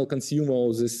final consumer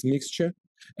of this mixture,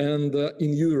 and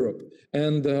in Europe,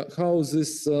 and how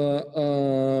this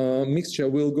mixture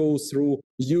will go through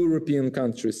European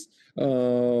countries.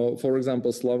 For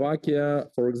example, Slovakia,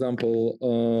 for example,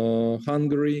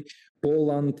 Hungary,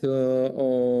 Poland,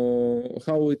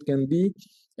 how it can be.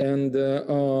 And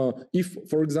if,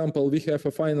 for example, we have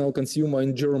a final consumer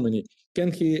in Germany,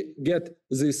 can he get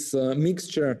this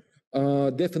mixture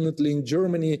definitely in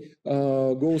Germany,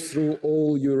 go through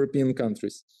all European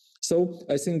countries? So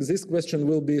I think this question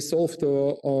will be solved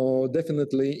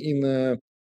definitely in a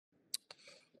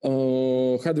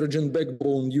hydrogen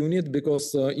backbone unit,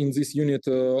 because in this unit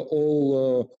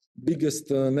all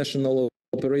biggest national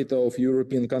operator of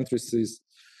European countries is.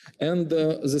 And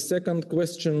the second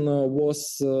question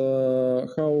was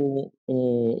how,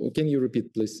 can you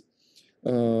repeat, please?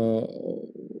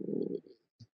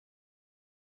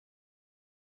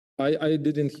 I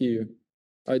didn't hear you.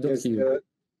 I don't hear you.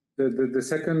 The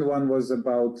second one was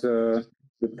about the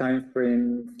time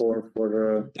frame for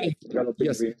developing.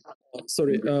 Yes.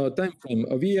 Sorry, time frame.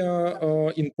 We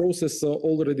are in process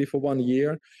already for 1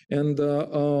 year, and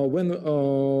when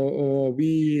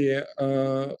we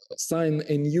sign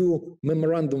a new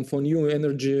memorandum for new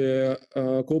energy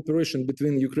cooperation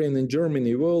between Ukraine and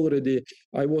Germany,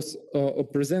 I was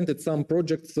presented some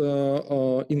projects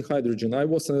in hydrogen. I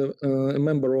was a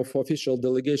member of official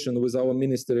delegation with our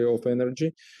Ministry of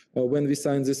Energy when we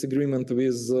signed this agreement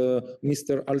with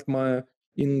Mr. Altmaier.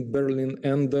 in Berlin,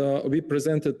 and we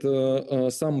presented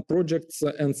some projects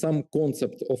and some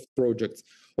concept of projects.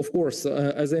 Of course,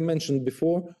 as I mentioned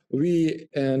before, we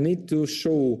need to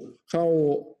show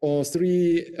how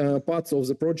three parts of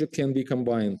the project can be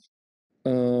combined.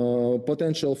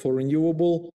 Potential for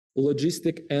renewable,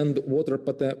 logistic, and water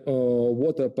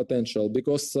potential,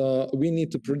 because we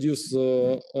need to produce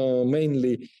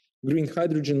mainly green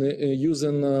hydrogen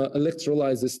using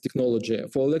electrolysis technology.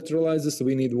 For electrolysis,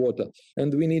 we need water,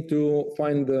 and we need to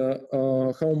find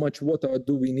how much water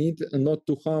do we need, and not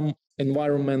to harm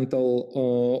environmental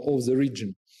of the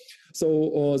region.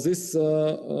 So this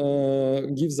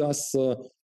gives us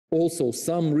also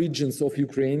some regions of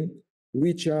Ukraine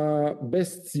which are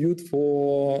best suited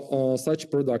for such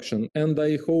production. And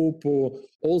I hope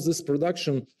all this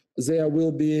production there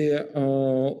will be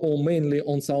mainly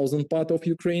on southern part of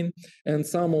Ukraine, and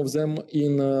some of them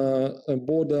in a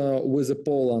border with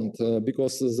Poland,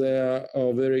 because they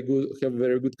are very good, have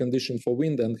very good condition for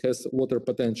wind and has water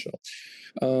potential.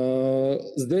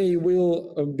 They will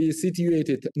be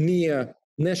situated near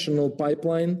national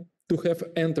pipeline, to have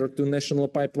entered to national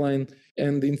pipeline,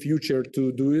 and in future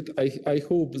to do it. I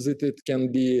hope that it can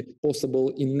be possible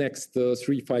in next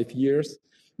 3-5 years.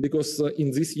 Because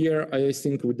in this year, I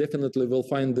think we definitely will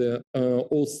find the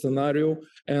old scenario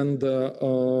and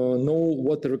know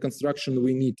what reconstruction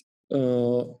we need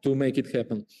to make it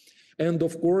happen. And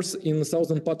of course, in the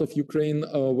southern part of Ukraine,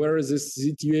 where is this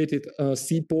situated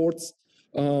seaports,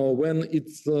 when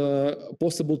it's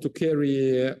possible to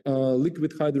carry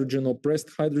liquid hydrogen or pressed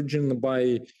hydrogen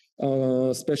by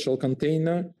special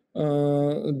container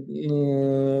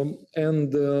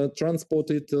and transport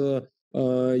it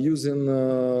using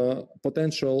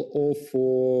potential of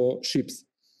ships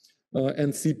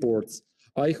and seaports.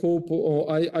 I hope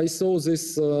I saw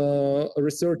this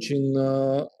research in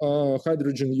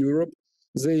Hydrogen Europe.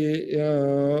 They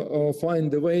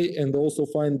find the way and also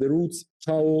find the routes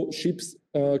how ships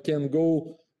can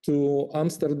go to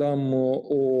Amsterdam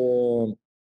or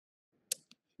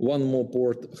one more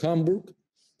port, Hamburg,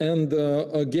 and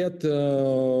get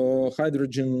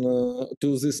hydrogen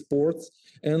to these ports.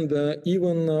 And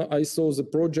even I saw the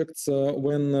projects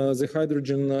when the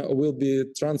hydrogen will be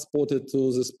transported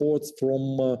to the ports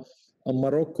from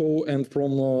Morocco and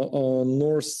from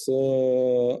North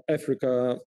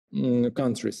Africa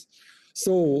countries.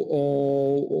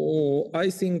 So I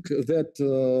think that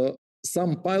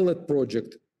some pilot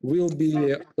project will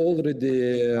be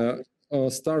already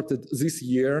started this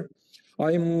year.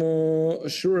 I'm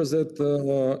sure that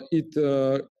it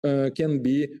can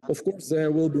be. Of course,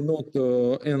 there will be not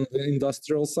an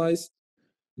industrial size,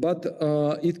 but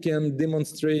it can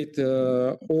demonstrate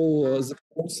all the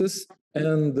process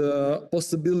and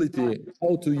possibility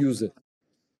how to use it.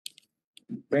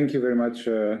 Thank you very much,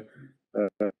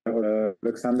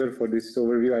 Oleksandr, for this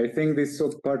overview. I think this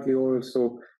partly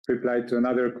also replied to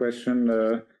another question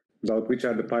about which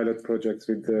are the pilot projects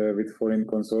with foreign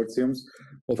consortiums.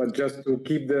 But just to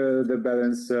keep the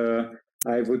balance,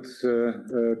 I would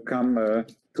come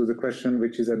to the question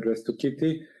which is addressed to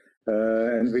Kitti,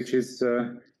 and which is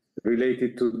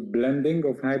related to blending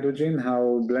of hydrogen,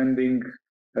 how blending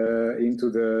into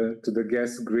the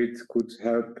gas grid could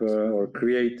help or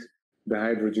create the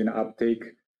hydrogen uptake,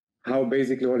 how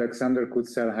basically Oleksandr could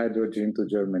sell hydrogen to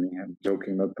Germany. I'm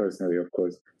joking, not personally, of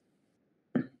course.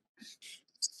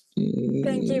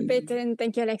 Thank you, Peter, and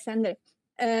thank you, Oleksandr.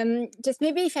 Just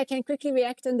maybe if I can quickly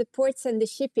react on the ports and the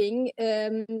shipping,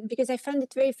 because I found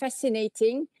it very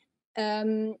fascinating,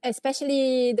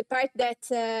 especially the part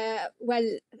that, well,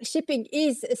 shipping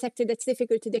is a sector that's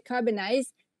difficult to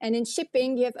decarbonize. And in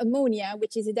shipping, you have ammonia,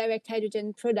 which is a direct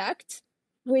hydrogen product,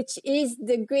 which is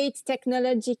the great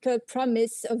technological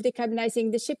promise of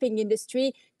decarbonizing the shipping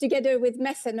industry, together with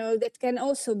methanol that can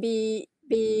also be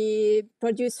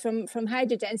produced from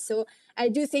hydrogen. So I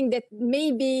do think that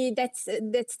maybe that's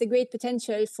the great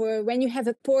potential for when you have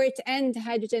a port and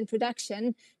hydrogen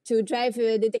production to drive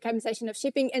the decarbonization of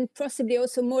shipping, and possibly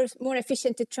also more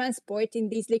efficient to transport in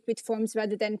these liquid forms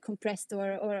rather than compressed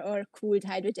or cooled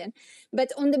hydrogen.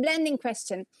 But on the blending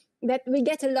question, that we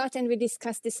get a lot and we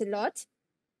discuss this a lot.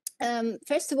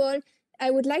 First of all,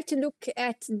 I would like to look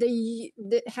at the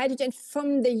hydrogen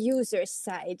from the user's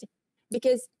side,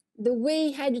 because the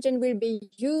way hydrogen will be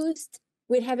used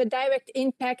will have a direct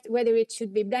impact whether it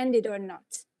should be blended or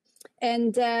not.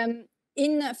 And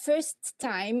in a first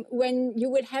time, when you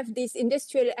will have these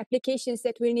industrial applications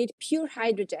that will need pure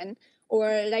hydrogen,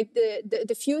 or like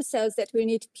the fuel cells that will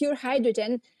need pure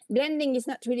hydrogen, blending is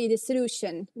not really the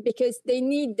solution, because they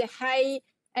need the high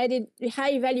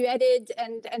high value added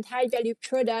and high value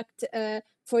product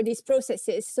for these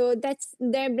processes. So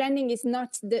their blending is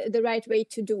not the right way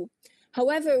to do.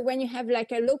 However, when you have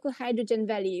like a local hydrogen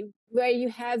valley where you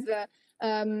have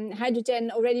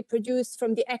hydrogen already produced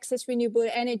from the excess renewable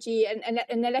energy and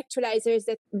electrolyzers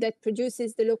that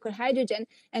produces the local hydrogen,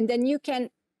 and then you can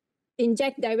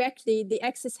inject directly the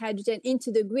excess hydrogen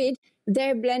into the grid,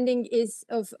 their blending is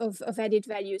of added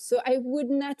value. So I would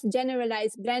not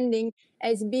generalize blending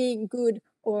as being good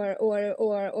or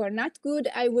not good.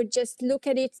 I would just look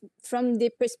at it from the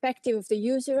perspective of the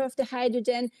user of the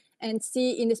hydrogen and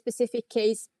see in a specific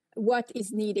case what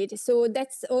is needed. So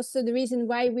that's also the reason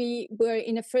why we were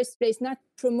in the first place not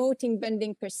promoting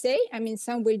blending per se. I mean,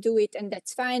 some will do it and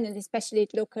that's fine, and especially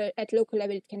at local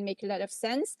level it can make a lot of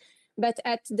sense. But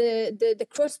at the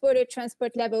cross-border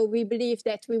transport level, we believe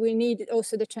that we will need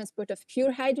also the transport of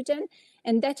pure hydrogen,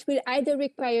 and that will either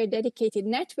require dedicated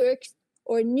networks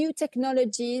or new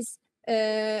technologies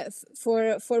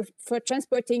for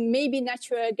transporting maybe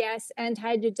natural gas and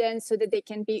hydrogen, so that they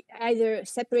can be either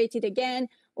separated again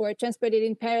or transported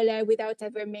in parallel without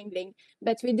ever mingling.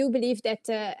 But we do believe that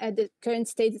at the current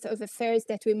state of affairs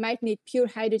that we might need pure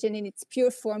hydrogen in its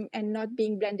pure form and not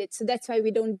being blended. So that's why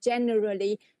we don't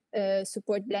generally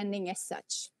support blending as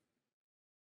such.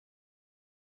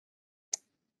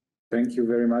 Thank you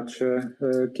very much,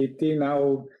 Kitti.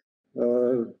 Now,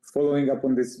 following up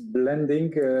on this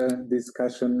blending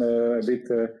discussion a bit,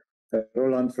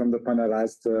 Roland from the panel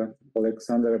asked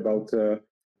Oleksandr about the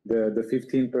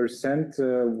 15%,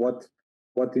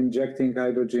 what injecting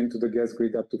hydrogen to the gas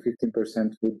grid up to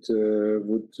 15%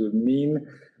 would mean.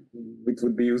 It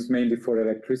would be used mainly for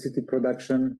electricity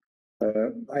production.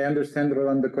 I understand,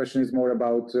 Roland, the question is more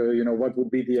about what would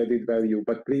be the added value,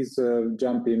 but please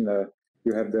jump in.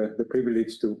 You have the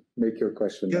privilege to make your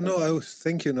question. Yeah, no,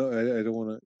 thank you. No, I don't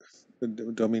want to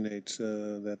dominate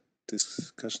that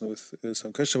discussion with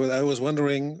some question, but I was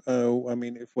wondering, I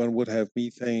mean, if one would have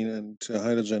methane and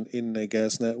hydrogen in a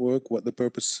gas network, what the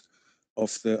purpose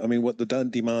of what the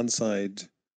demand side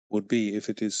would be if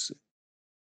it is,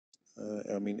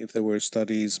 I mean, if there were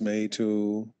studies made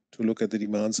to look at the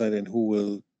demand side and who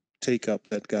will take up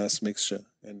that gas mixture,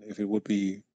 and if it would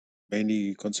be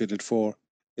mainly considered for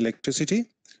electricity,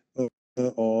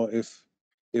 or if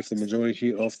the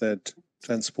majority of that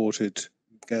transported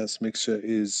gas mixture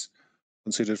is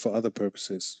considered for other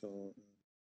purposes. So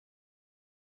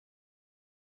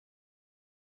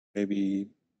maybe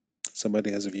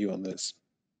somebody has a view on this.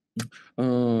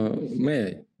 May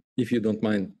I, if you don't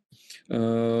mind?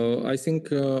 I think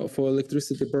for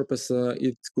electricity purpose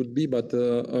it could be, but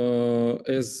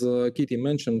as Kitti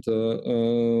mentioned,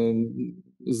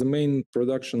 the main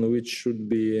production which should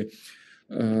be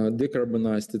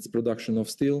decarbonized, it's production of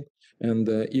steel. And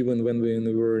even when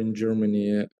we were in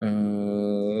Germany,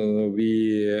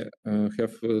 we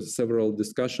have several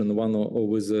discussions, one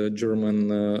with the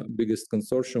German biggest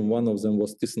consortium. One of them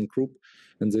was ThyssenKrupp,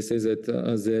 and they say that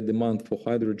the demand for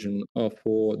hydrogen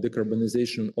for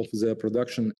decarbonization of their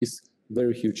production is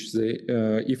very huge. They,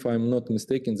 if I'm not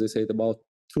mistaken, they said about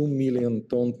 2 million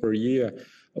tons per year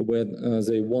when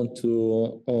they want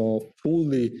to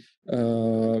fully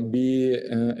be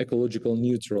ecological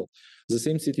neutral. The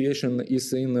same situation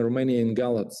is in Romania, in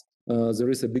Galați. There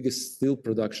is a biggest steel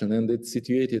production, and it's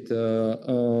situated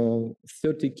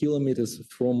 30 kilometers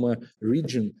from a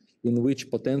region in which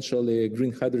potentially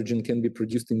green hydrogen can be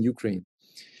produced in Ukraine.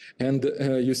 And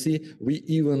you see, we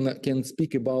even can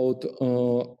speak about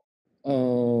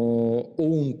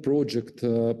own project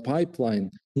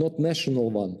pipeline, not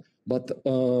national one, but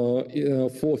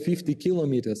for 50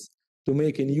 kilometers to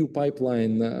make a new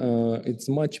pipeline, it's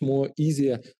much more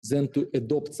easier than to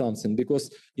adopt something. Because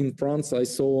in France, I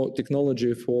saw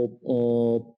technology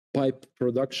for pipe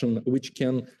production, which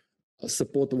can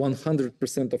support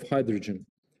 100% of hydrogen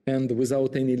and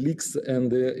without any leaks.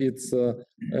 And it's a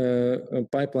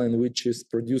pipeline which is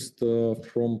produced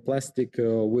from plastic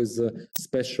with a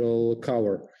special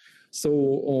cover.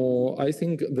 So I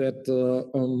think that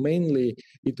mainly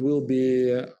it will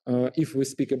be, if we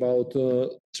speak about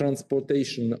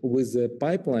transportation with a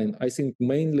pipeline, I think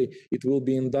mainly it will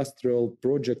be industrial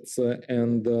projects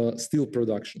and steel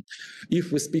production.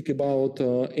 If we speak about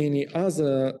any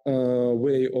other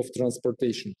way of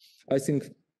transportation, I think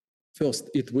first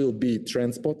it will be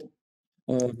transport,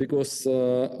 because 6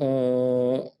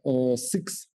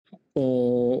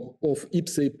 of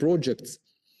IPCEI projects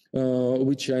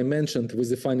which I mentioned with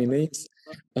the funny names,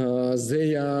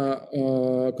 they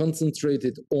are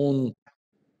concentrated on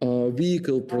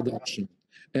vehicle production.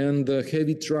 and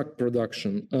heavy truck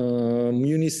production,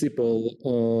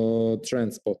 municipal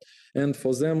transport. And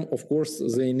for them, of course,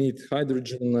 they need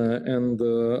hydrogen and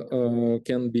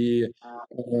can be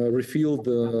refilled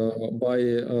by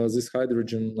this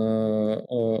hydrogen,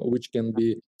 which can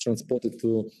be transported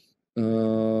to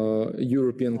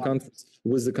European countries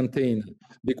with a container,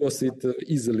 because it's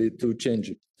easily to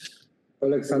change it.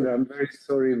 Oleksandr, I'm very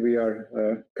sorry we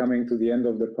are coming to the end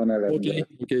of the panel. Okay.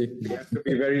 We have to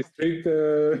be very strict.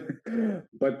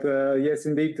 But yes,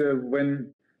 indeed,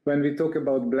 when we talk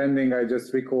about blending, I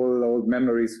just recall old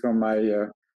memories from my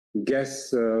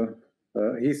gas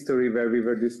history, where we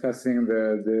were discussing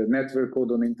the network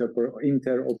code on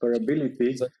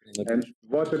interoperability. And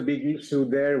what a big issue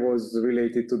there was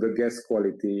related to the gas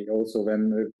quality. Also,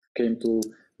 when it came to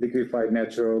liquefied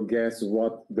natural gas,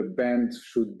 what the band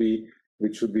should be,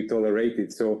 which should be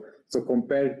tolerated. So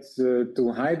compared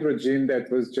to hydrogen, that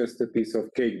was just a piece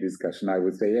of cake discussion, I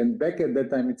would say. And back at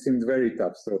that time, it seemed very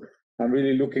tough. So I'm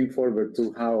really looking forward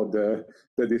to how the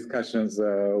discussions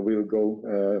will go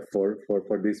for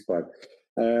this part.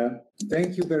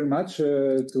 Thank you very much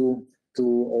to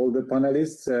all the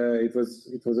panelists. It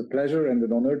was a pleasure and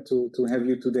an honor to have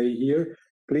you today here.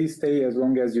 Please stay as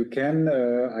long as you can.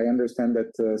 I understand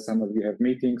that some of you have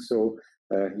meetings, so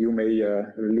you may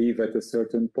leave at a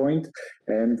certain point.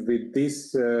 And with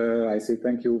this, I say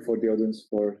thank you for the audience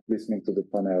for listening to the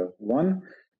panel 1.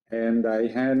 And I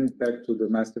hand back to the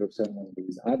Master of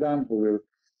Ceremonies, Adam, who will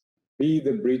be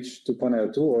the bridge to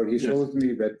panel 2, or he shows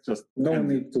me that just no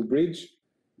need to bridge.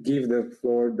 Give the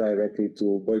floor directly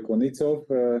to Boyko Nitsov,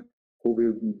 who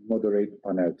will moderate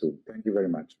panel 2. Thank you very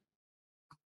much.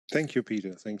 Thank you,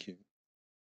 Peter. Thank you.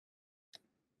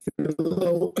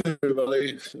 Hello,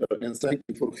 everybody, and thank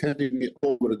you for handing me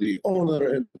over the honor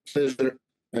and pleasure,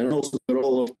 and also the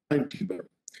role of timekeeper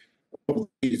of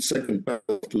the second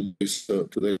panel to this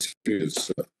today's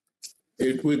series.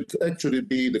 It would actually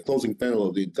be the closing panel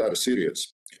of the entire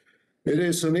series. It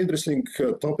is an interesting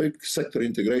topic, sector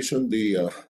integration. The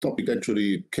topic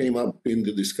actually came up in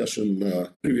the discussion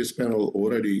previous panel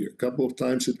already a couple of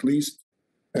times at least.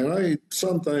 And I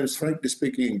sometimes, frankly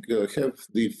speaking, have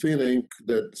the feeling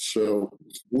that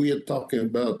we are talking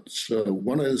about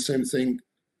one and the same thing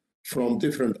from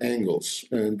different angles.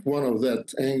 And one of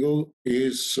that angle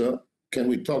is, can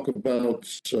we talk about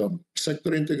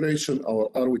sector integration, or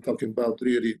are we talking about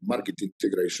really market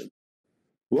integration?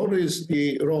 What is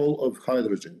the role of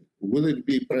hydrogen? Will it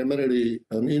be primarily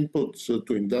an input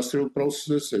to industrial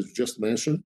processes, as just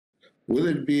mentioned? Will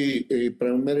it be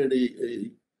primarily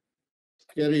a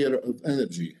carrier of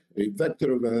energy, a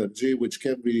vector of energy which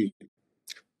can be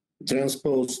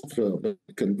transposed,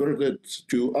 converted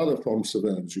to other forms of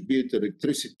energy, be it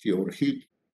electricity or heat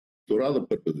or other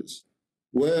purposes?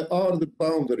 Where are the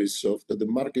boundaries of the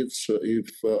markets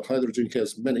if hydrogen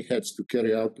has many hats to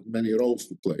carry out, many roles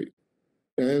to play?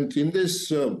 And in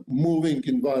this moving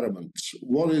environment,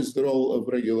 what is the role of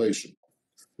regulation?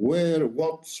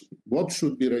 What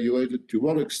should be regulated, to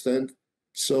what extent,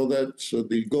 so that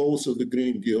the goals of the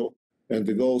Green Deal and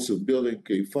the goals of building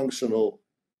a functional,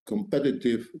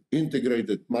 competitive,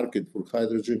 integrated market for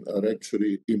hydrogen are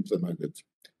actually implemented.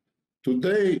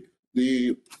 Today,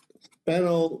 the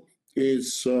panel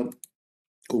is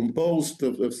composed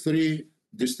of 3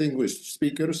 distinguished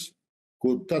speakers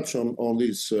who touch on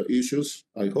these issues,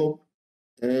 I hope.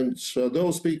 And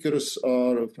those speakers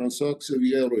are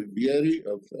François-Xavier Olivieri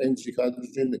of ENGIE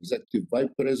Hydrogen, Executive Vice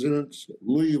President,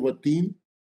 Watine,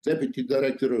 Deputy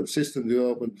Director of System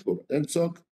Development for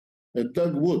ENTSOG, and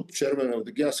Doug Wood, Chairman of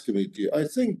the Gas Committee. I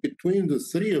think between the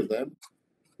 3 of them,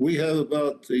 we have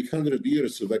about 100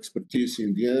 years of expertise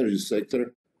in the energy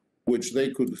sector, which they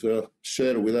could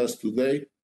share with us today.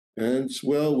 And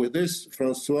well, with this,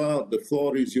 François, the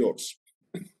floor is yours.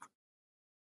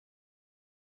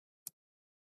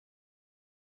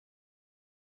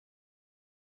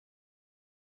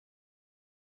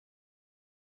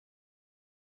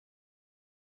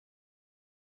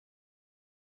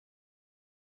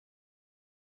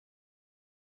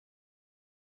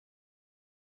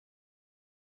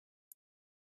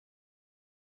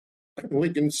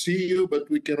 We can see you, but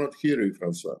we cannot hear you,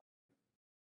 François.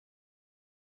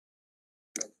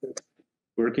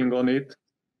 Working on it.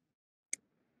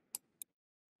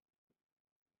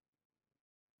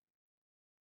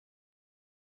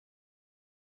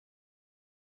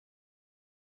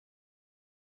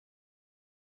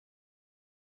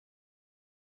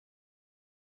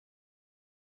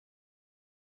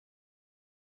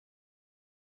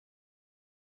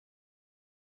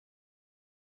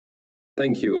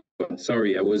 Thank you.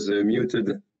 Sorry, I was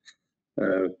muted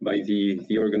by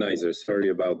the organizers. Sorry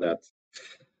about that.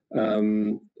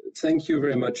 Thank you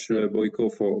very much,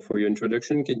 Boyko, for your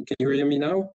introduction. Can you hear me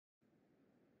now?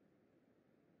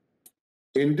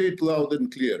 Indeed, loud and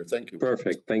clear. Thank you.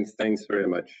 Perfect. Thanks very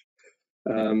much.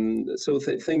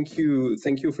 Thank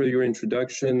you for your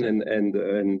introduction,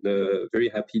 and very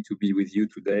happy to be with you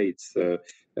today.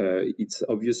 It's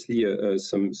obviously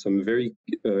some very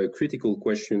critical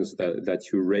questions that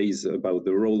you raise about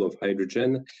the role of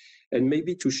hydrogen, and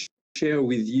maybe to share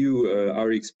with you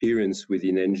our experience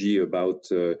within ENGIE about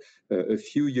a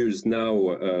few years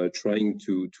now trying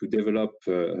to develop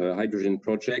a hydrogen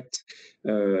project.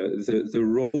 The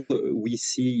role we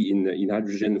see in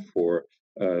hydrogen for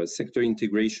sector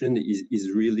integration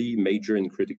is really major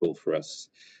and critical for us.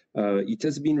 It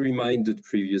has been reminded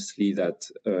previously that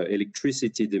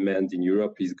electricity demand in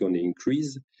Europe is going to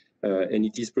increase, and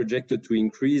it is projected to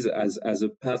increase as a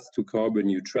path to carbon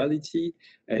neutrality,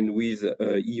 and with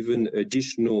even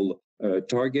additional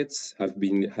targets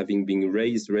having been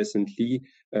raised recently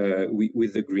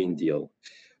with the Green Deal.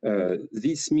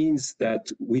 This means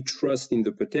that we trust in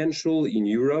the potential in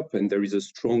Europe, and there is a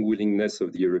strong willingness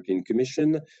of the European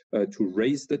Commission to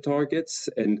raise the targets,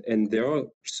 and there are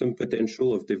some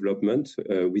potential of development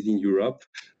within Europe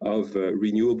of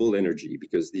renewable energy,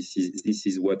 because this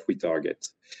is what we target.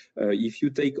 If you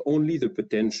take only the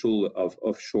potential of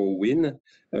offshore wind,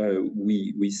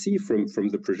 we see from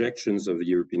the projections of the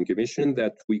European Commission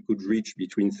that we could reach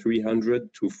between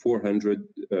 300 to 400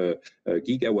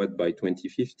 gigawatt by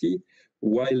 2050,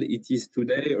 while it is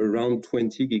today around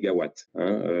 20 gigawatt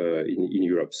in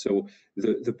Europe. So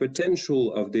the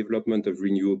potential of development of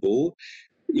renewable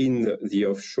in the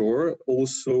offshore,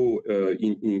 also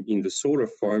in the solar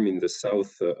farm in the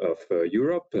south of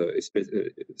Europe,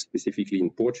 specifically in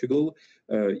Portugal,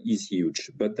 is huge.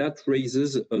 But that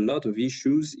raises a lot of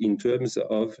issues in terms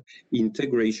of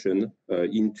integration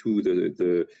into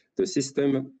the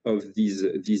system of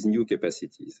these new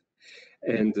capacities.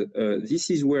 And this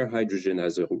is where hydrogen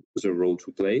has a role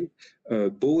to play,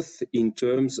 both in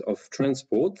terms of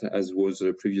transport, as was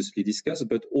previously discussed,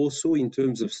 but also in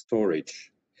terms of storage.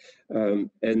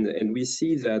 And we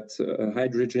see that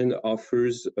hydrogen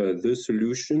offers the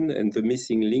solution and the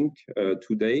missing link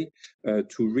today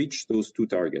to reach those two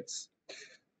targets.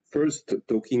 First,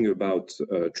 talking about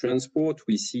transport,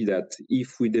 we see that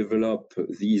if we develop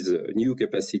these new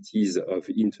capacities of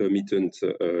intermittent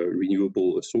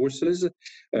renewable sources,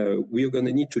 we are going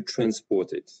to need to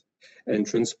transport it. And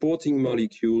transporting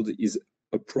molecule is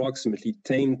approximately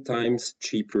 10 times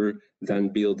cheaper than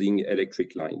building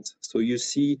electric lines. So you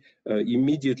see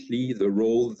immediately the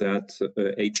role that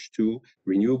H2,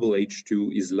 renewable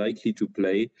H2, is likely to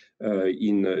play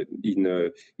in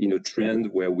a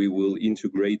trend where we will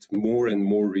integrate more and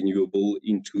more renewable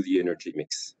into the energy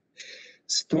mix.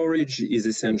 Storage is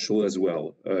essential as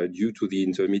well due to the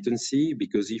intermittency,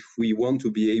 because if we want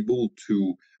to be able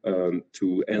to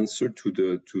answer to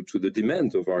the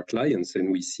demand of our clients,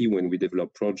 and we see when we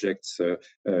develop projects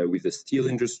with the steel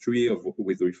industry,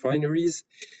 with refineries,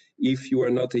 if you are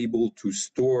not able to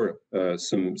store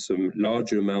some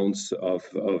large amounts of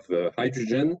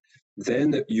hydrogen,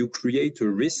 then you create a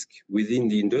risk within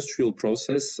the industrial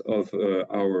process of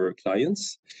our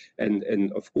clients.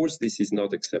 And of course, this is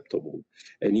not acceptable.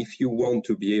 And if you want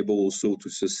to be able also to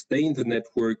sustain the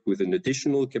network with an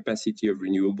additional capacity of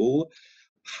renewable,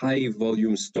 high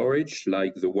volume storage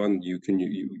like the one you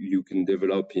can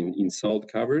develop in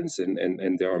salt caverns,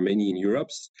 and there are many in Europe,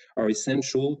 are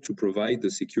essential to provide the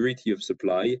security of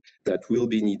supply that will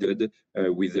be needed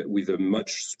with a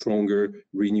much stronger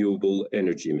renewable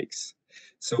energy mix.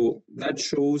 So that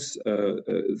shows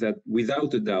that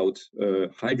without a doubt,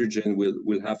 hydrogen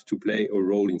will have to play a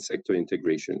role in sector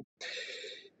integration.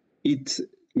 It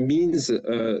means,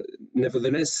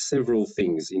 nevertheless, several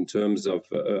things in terms of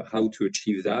how to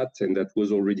achieve that, and that was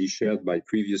already shared by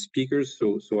previous speakers,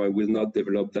 so I will not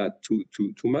develop that too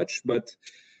much, but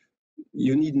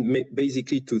you need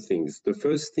basically two things. The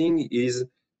first thing is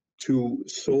to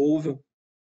solve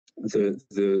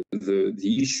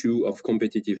the issue of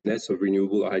competitiveness of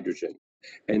renewable hydrogen.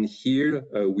 And here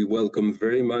we welcome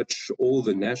very much all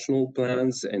the national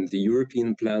plans and the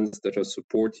European plans that are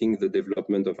supporting the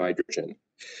development of hydrogen.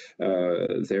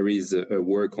 There is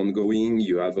work ongoing.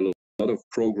 You have a lot of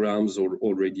programs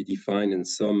already defined and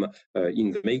some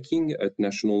in the making at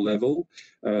national level,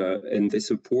 and they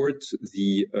support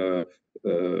the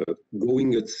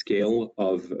going at scale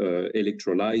of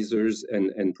electrolyzers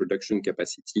and production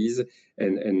capacities,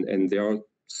 and there are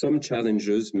some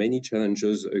challenges, many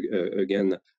challenges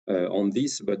again on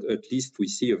this, but at least we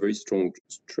see a very strong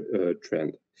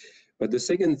trend. But the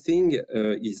second thing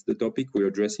is the topic we're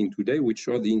addressing today, which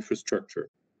are the infrastructure.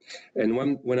 And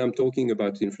when I'm talking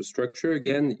about infrastructure,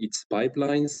 again, it's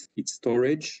pipelines, it's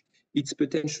storage, it's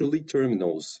potentially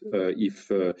terminals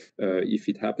if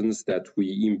it happens that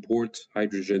we import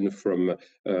hydrogen from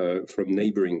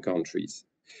neighboring countries.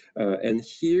 And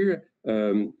here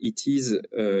it is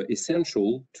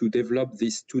essential to develop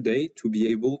this today to be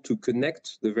able to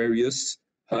connect the various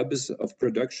hubs of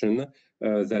production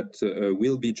that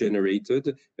will be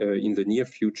generated in the near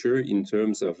future in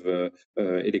terms of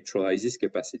electrolysis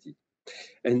capacity.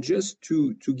 And just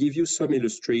to give you some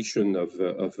illustration of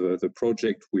the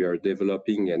project we are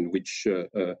developing and which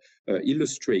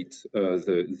illustrate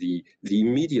the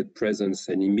immediate presence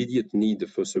and immediate need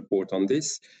for support on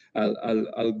this,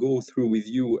 I'll go through with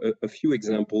you a few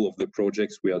examples of the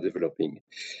projects we are developing.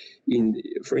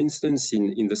 For instance,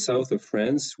 in the south of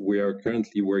France, we are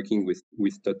currently working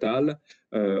with Total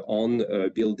on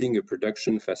building a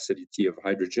production facility of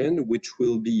hydrogen, which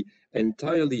will be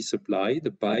entirely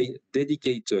supplied by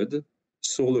dedicated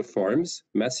solar farms,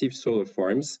 massive solar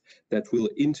farms that will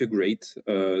integrate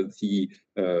the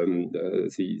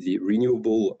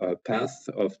renewable path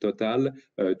of Total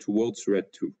towards RED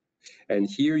II. And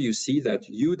here you see that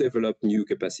you develop new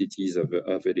capacities of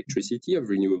electricity, of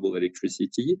renewable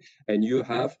electricity, and you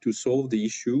have to solve the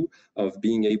issue of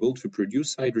being able to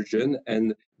produce hydrogen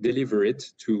and deliver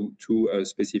it to a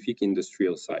specific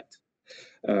industrial site.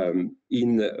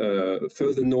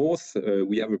 Further north,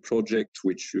 we have a project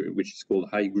which is called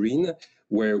High Green,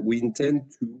 where we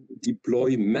intend to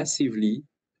deploy massively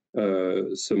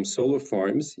some solar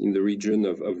farms in the region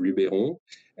of Luberon,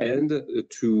 and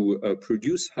to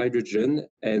produce hydrogen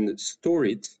and store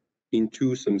it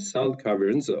into some salt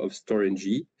caverns of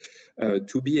storage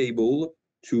to be able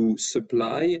to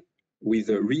supply with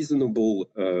a reasonable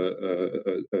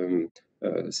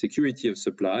security of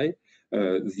supply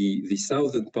the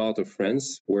southern part of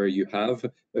France, where you have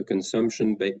a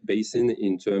consumption basin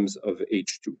in terms of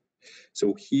H2.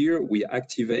 So here we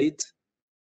activate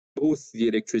both the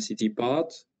electricity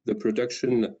part, the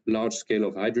production large scale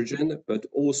of hydrogen, but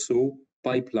also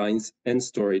pipelines and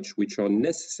storage, which are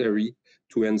necessary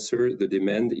to answer the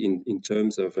demand in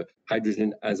terms of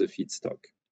hydrogen as a feedstock.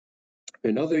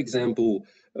 Another example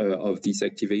of this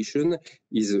activation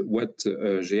is what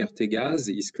GRT Gas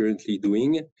is currently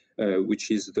doing,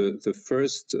 which is the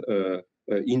first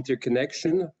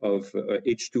interconnection of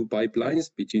H2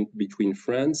 pipelines between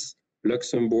France,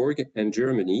 Luxembourg, and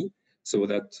Germany. So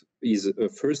that is a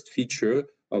first feature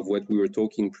of what we were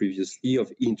talking previously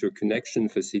of interconnection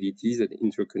facilities and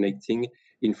interconnecting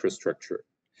infrastructure.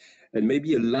 And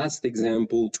maybe a last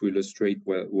example to illustrate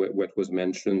what was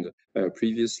mentioned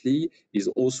previously is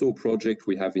also a project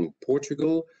we have in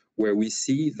Portugal, where we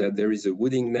see that there is a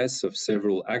willingness of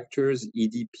several actors,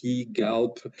 EDP,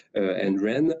 Galp, and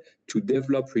REN, to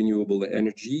develop renewable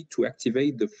energy to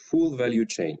activate the full value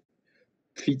chain.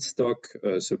 Feedstock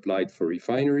supplied for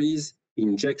refineries,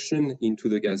 injection into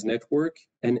the gas network,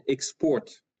 and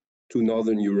export to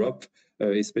Northern Europe,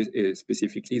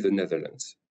 specifically the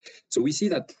Netherlands. So we see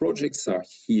that projects are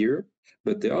here,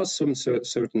 but there are some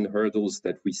certain hurdles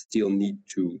that we still need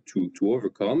to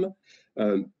overcome.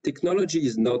 Technology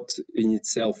is not in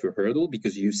itself a hurdle,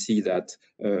 because you see that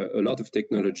a lot of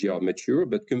technology are mature,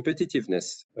 but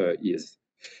competitiveness is.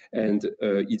 And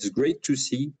it's great to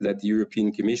see that the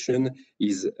European Commission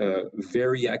is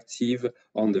very active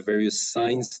on the various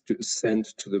signs sent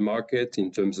to the market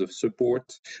in terms of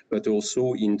support, but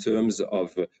also in terms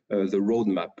of the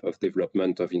roadmap of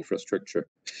development of infrastructure.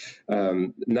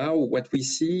 Now, what we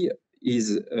see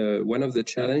is one of the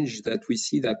challenges that we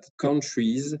see that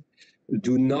countries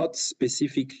do not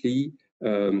specifically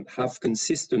have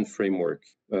consistent framework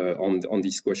on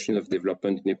this question of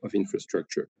development of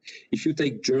infrastructure. If you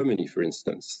take Germany, for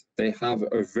instance, they have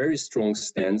a very strong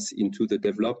stance into the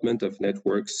development of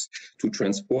networks to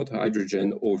transport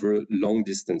hydrogen over long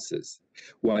distances,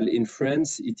 while in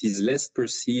France it is less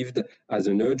perceived as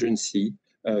an urgency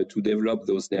to develop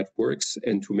those networks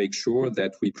and to make sure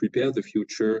that we prepare the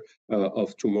future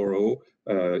of tomorrow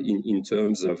in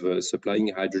terms of supplying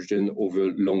hydrogen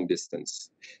over long distance.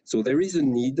 So there is a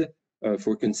need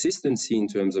for consistency in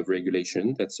terms of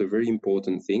regulation. That's a very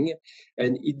important thing.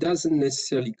 And it doesn't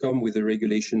necessarily come with a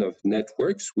regulation of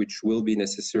networks, which will be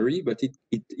necessary, but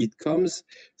it comes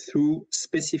through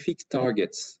specific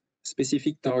targets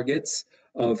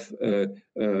of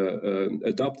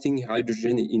adopting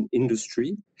hydrogen in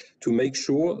industry to make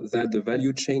sure that the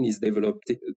value chain is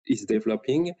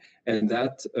developing, and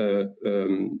that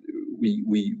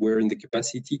we were in the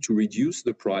capacity to reduce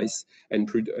the price and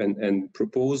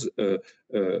propose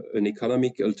an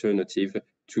economic alternative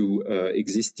to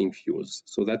existing fuels.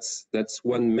 So that's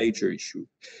one major issue.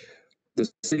 The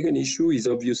second issue is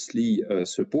obviously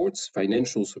supports,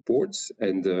 financial supports,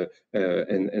 and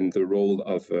the role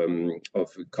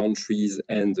of countries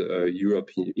and Europe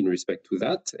in respect to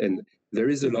that. And there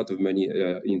is a lot of money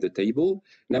in the table.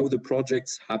 Now the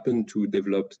projects happen to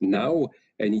develop now,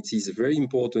 and it is very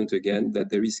important again that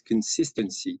there is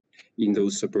consistency in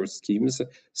those support schemes,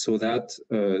 so that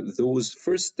those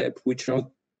first steps, which are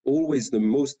always the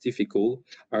most difficult,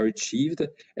 are achieved,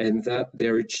 and that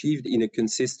they're achieved in a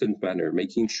consistent manner,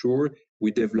 making sure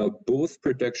we develop both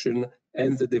production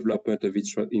and the development of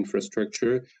its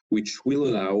infrastructure, which will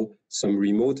allow some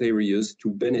remote areas to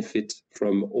benefit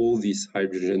from all this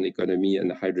hydrogen economy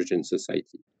and hydrogen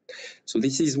society. So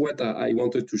this is what I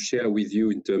wanted to share with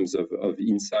you in terms of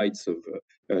insights of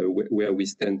where we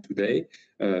stand today.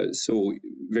 So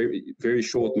very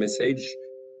short message.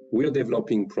 We're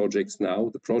developing projects now.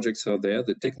 The projects are there.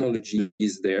 The technology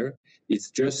is there. It's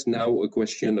just now a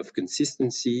question of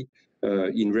consistency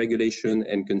in regulation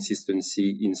and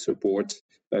consistency in support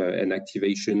and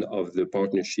activation of the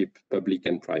partnership, public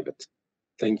and private.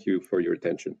 Thank you for your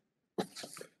attention.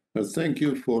 Thank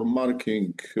you for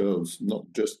marking not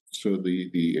just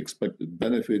the expected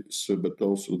benefits, but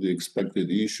also the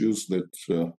expected issues, that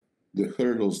the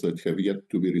hurdles that have yet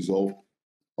to be resolved.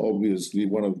 Obviously,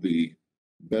 one of the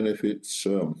benefits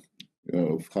of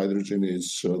hydrogen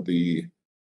is the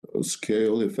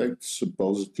scale effects,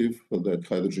 positive, that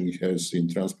hydrogen has in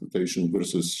transportation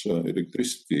versus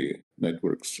electricity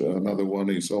networks. Another one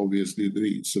is obviously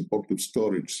the support of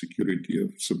storage, security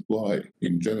of supply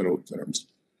in general terms.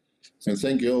 And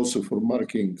thank you also for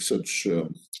marking such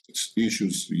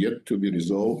issues yet to be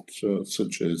resolved,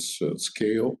 such as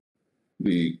scale,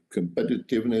 the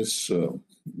competitiveness,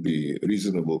 the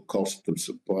reasonable cost of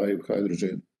supply of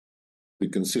hydrogen, the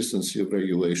consistency of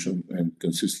regulation and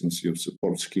consistency of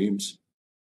support schemes.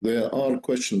 There are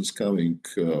questions coming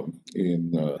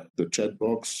in the chat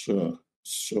box.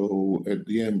 So at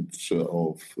the end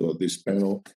of this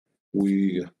panel,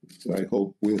 I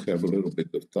hope we'll have a little bit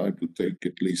of time to take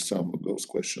at least some of those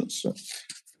questions.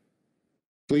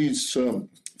 Please,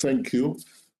 thank you.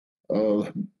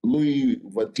 Louis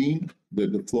Watine,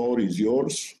 the floor is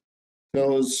yours.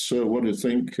 Tell us what you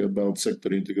think about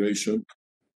sector integration.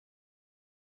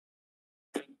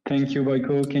 Thank you,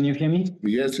 Boyko. Can you hear me?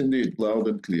 Yes, indeed, loud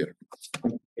and clear.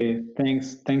 Okay,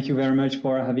 thanks. Thank you very much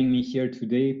for having me here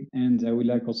today. And I would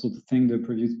like also to thank the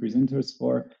previous presenters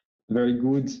for very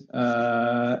good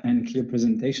and clear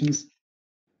presentations.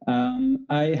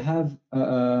 I have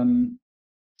a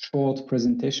short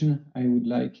presentation I would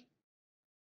like to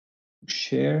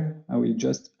share. I will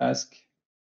just ask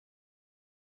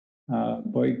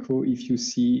Boyko if you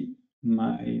see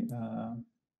my...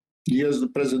 Yes, the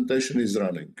presentation is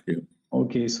running. Yeah.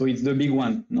 Okay, so it's the big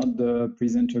one, not the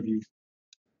presenter view.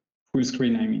 Full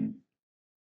screen, I mean.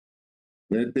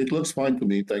 It looks fine to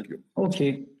me, thank you.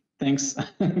 Okay, thanks.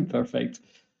 Perfect.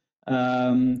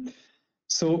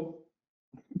 So,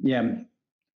 yeah,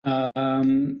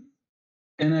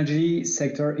 energy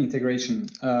sector integration.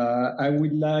 I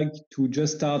would like to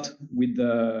just start with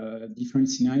the different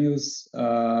scenarios.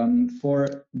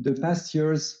 For the past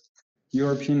years,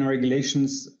 European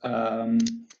regulations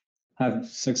have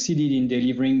succeeded in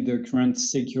delivering the current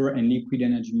secure and liquid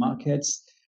energy markets.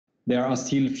 There are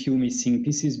still a few missing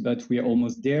pieces, but we are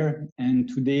almost there. And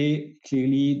today,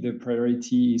 clearly, the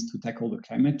priority is to tackle the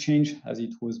climate change, as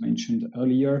it was mentioned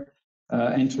earlier,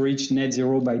 and to reach net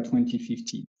zero by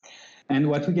 2050. And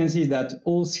what we can see is that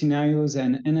all scenarios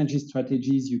and energy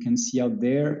strategies you can see out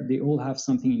there, they all have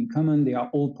something in common. They are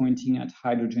all pointing at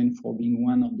hydrogen for being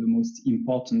one of the most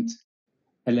important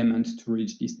elements to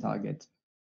reach this target.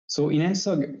 So in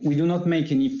ENTSOG, we do not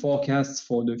make any forecasts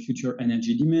for the future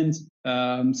energy demand.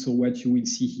 So what you will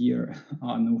see here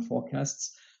are no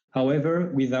forecasts.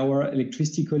 However, with our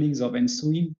electricity colleagues of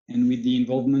ENTSOG and with the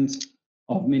involvement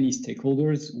of many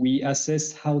stakeholders, we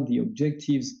assess how the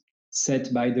objectives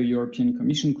set by the European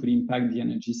Commission could impact the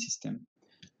energy system.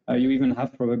 You even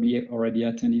have probably already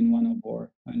attended one of our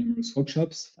numerous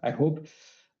workshops, I hope.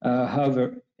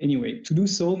 However, anyway, to do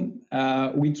so,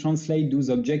 we translate those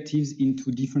objectives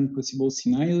into different possible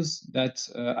scenarios that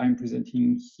I'm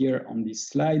presenting here on this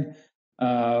slide.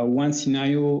 One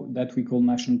scenario that we call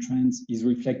national trends is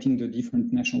reflecting the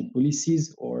different national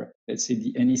policies, or let's say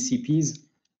the NECPs,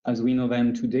 as we know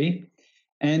them today.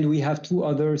 And we have two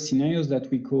other scenarios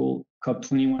that we call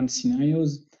COP21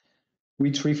 scenarios,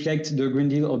 which reflect the Green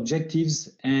Deal objectives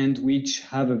and which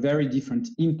have a very different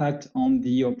impact on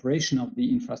the operation of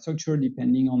the infrastructure,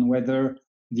 depending on whether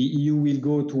the EU will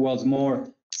go towards more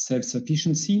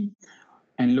self-sufficiency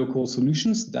and local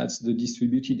solutions. That's the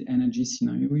distributed energy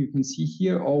scenario you can see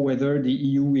here, or whether the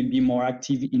EU will be more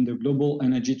active in the global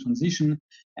energy transition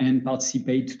and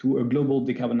participate to a global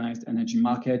decarbonized energy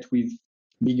market with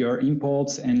bigger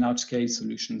imports and large-scale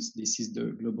solutions. This is the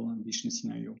global ambition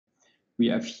scenario we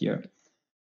have here.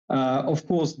 Of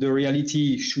course, the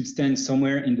reality should stand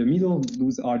somewhere in the middle.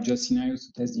 Those are just scenarios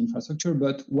to test the infrastructure.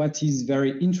 But what is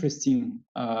very interesting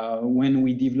when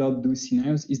we develop those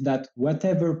scenarios is that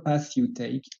whatever path you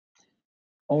take,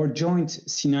 our joint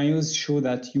scenarios show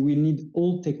that you will need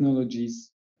all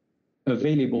technologies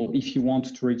available if you want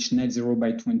to reach net zero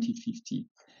by 2050.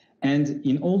 And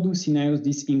in all those scenarios,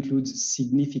 this includes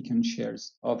significant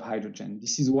shares of hydrogen.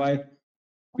 This is why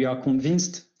we are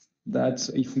convinced that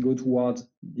if we go toward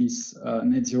this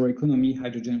net zero economy,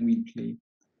 hydrogen will play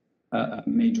a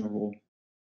major role.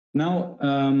 Now,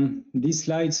 this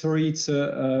slide, sorry, it's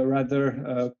a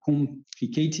rather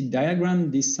complicated diagram,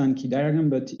 this Sankey diagram,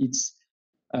 but it's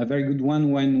a very good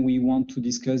one when we want to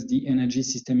discuss the energy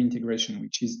system integration,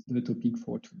 which is the topic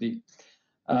for today.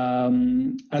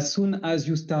 As soon as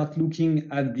you start looking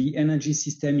at the energy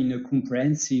system in a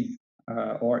comprehensive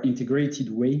or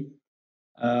integrated way,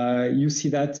 you see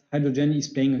that hydrogen is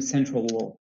playing a central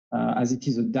role, as it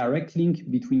is a direct link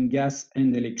between gas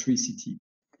and electricity.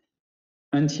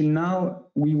 Until now,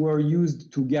 we were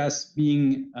used to gas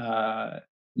being,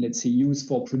 let's say, used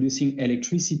for producing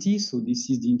electricity. So this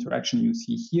is the interaction you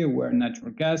see here, where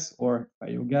natural gas or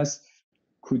biogas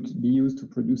could be used to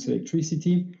produce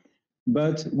electricity.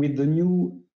 But with the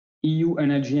new EU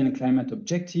energy and climate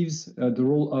objectives, the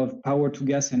role of power to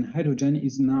gas and hydrogen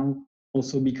is now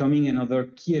also becoming another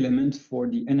key element for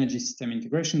the energy system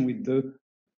integration with the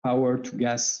power to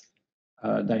gas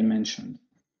dimension.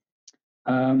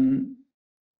 And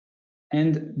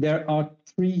there are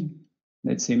three,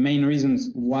 let's say, main reasons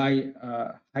why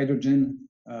hydrogen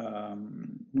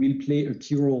will play a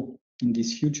key role in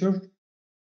this future.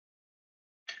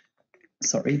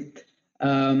 Sorry.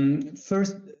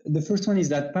 The first one is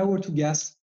that power to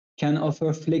gas can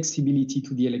offer flexibility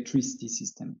to the electricity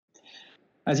system.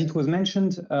 As it was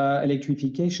mentioned,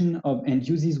 electrification of end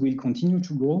uses will continue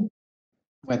to grow,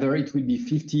 whether it will be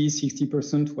 50,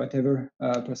 60%, whatever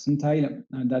percentile,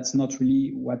 that's not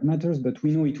really what matters, but we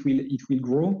know it will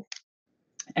grow.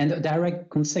 And a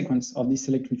direct consequence of this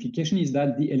electrification is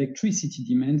that the electricity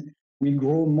demand will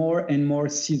grow more and more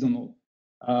seasonal.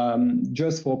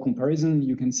 Just for comparison,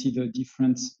 you can see the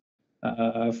difference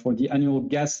for the annual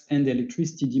gas and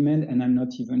electricity demand, and I'm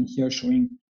not even here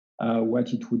showing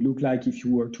what it would look like if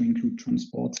you were to include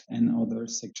transport and other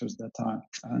sectors that are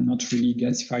not really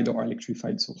gasified or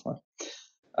electrified so far.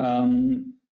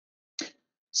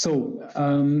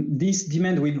 This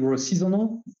demand will grow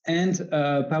seasonal, and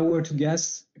power to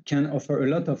gas can offer a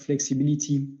lot of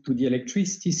flexibility to the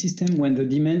electricity system when the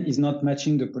demand is not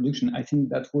matching the production. I think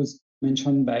that was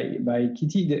mentioned by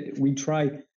Kitti, that we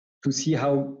try to see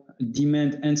how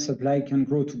demand and supply can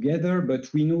grow together,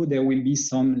 but we know there will be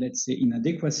some, let's say,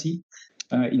 inadequacy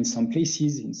in some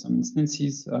places, in some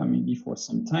instances, maybe for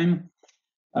some time.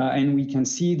 And we can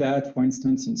see that, for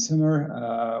instance, in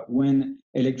summer, when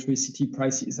electricity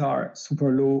prices are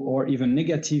super low or even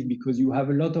negative because you have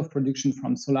a lot of production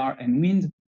from solar and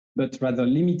wind, but rather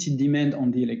limited demand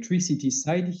on the electricity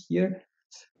side here,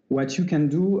 what you can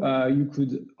do, you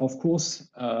could, of course,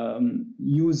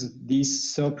 use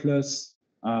this surplus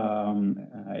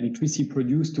electricity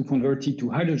produced to convert it to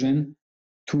hydrogen,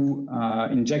 to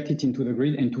inject it into the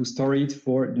grid and to store it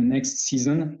for the next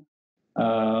season,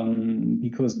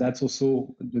 because that's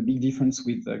also the big difference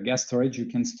with gas storage. You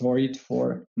can store it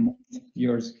for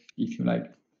years, if you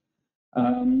like.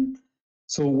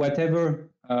 So whatever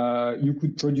you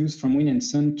could produce from wind and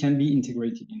sun can be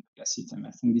integrated into the gas system.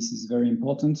 I think this is very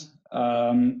important.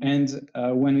 And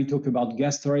when we talk about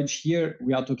gas storage here,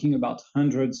 we are talking about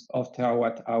hundreds of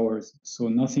terawatt hours. So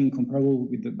nothing comparable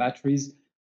with the batteries.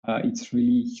 It's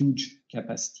really huge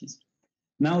capacities.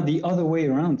 Now, the other way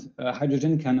around,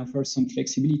 hydrogen can offer some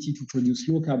flexibility to produce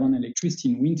low carbon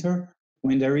electricity in winter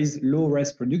when there is low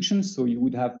rest production. So you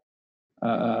would have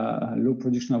low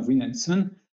production of wind and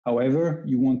sun. However,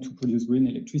 you want to produce green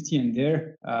electricity, and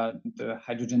there the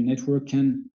hydrogen network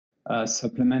can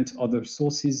supplement other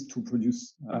sources to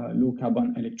produce low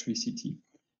carbon electricity.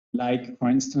 Like, for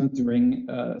instance, during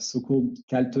so-called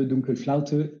Kalte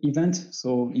Dunkelflaute event.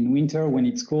 So in winter, when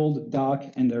it's cold, dark,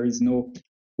 and there is no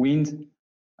wind,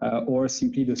 or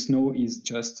simply the snow is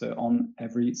just on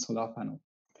every solar panel.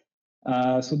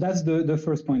 So that's the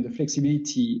first point, the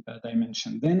flexibility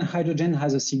dimension. Then hydrogen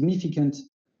has a significant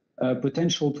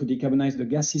potential to decarbonize the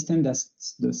gas system.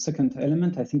 That's the second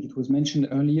element. I think it was mentioned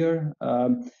earlier.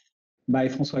 by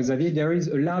François-Xavier, there is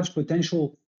a large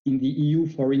potential in the EU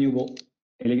for renewable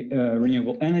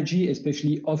energy,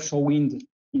 especially offshore wind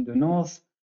in the north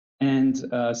and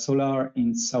solar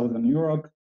in southern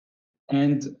Europe.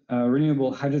 And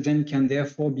renewable hydrogen can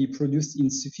therefore be produced in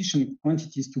sufficient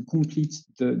quantities to complete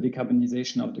the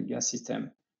decarbonization of the gas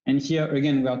system. And here,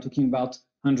 again, we are talking about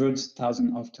hundreds of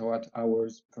thousands of terawatt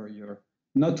hours per year.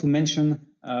 Not to mention,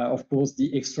 of course,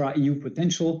 the extra EU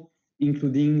potential,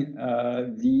 including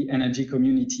the energy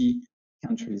community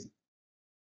countries.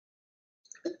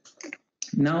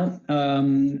 Now,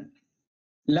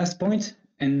 last point,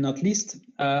 and not least,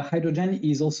 hydrogen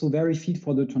is also very fit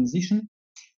for the transition,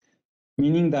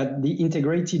 meaning that the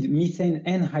integrated methane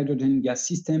and hydrogen gas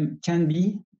system can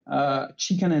be a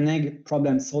chicken and egg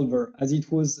problem solver. As it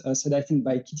was said, I think,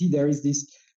 by Kitti, there is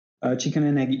this chicken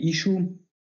and egg issue.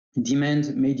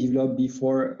 Demand may develop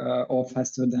before or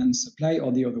faster than supply,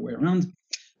 or the other way around.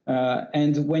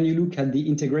 And when you look at the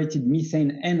integrated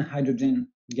methane and hydrogen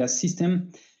gas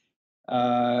system,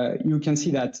 you can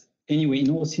see that anyway, in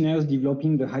all scenarios,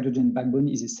 developing the hydrogen backbone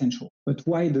is essential. But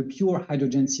why the pure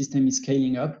hydrogen system is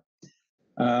scaling up,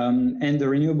 and the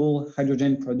renewable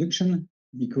hydrogen production,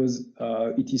 because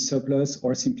it is surplus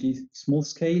or simply small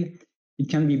scale, it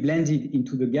can be blended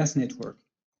into the gas network.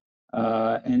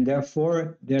 And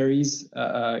therefore, there is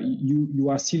you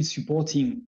are still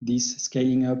supporting this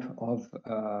scaling up of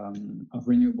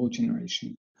renewable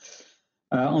generation.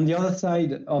 On the other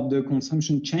side of the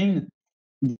consumption chain,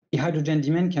 the hydrogen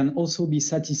demand can also be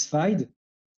satisfied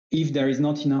if there is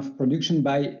not enough production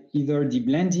by either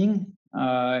deblending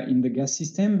in the gas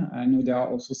system. I know there are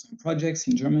also some projects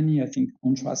in Germany. I think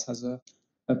Ontras has a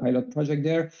pilot project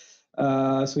there.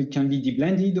 So it can be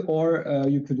deblended, or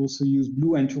you could also use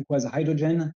blue and turquoise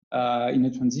hydrogen in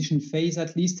a transition phase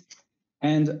at least,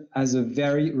 and as a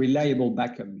very reliable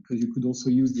backup, because you could also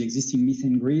use the existing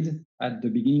methane grid at the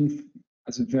beginning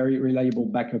as a very reliable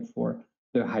backup for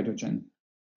the hydrogen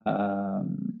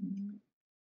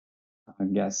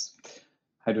gas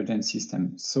hydrogen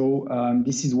system. So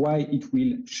this is why it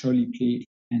will surely play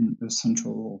a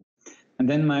central role. And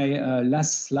then my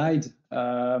last slide,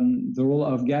 the role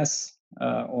of gas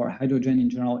or hydrogen in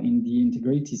general in the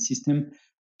integrated system.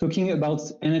 Talking about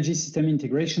energy system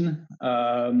integration,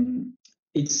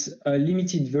 it's a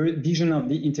limited vision of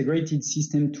the integrated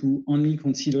system to only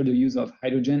consider the use of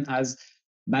hydrogen as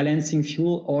balancing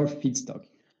fuel or feedstock.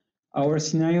 Our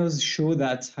scenarios show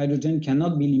that hydrogen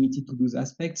cannot be limited to those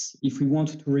aspects. If we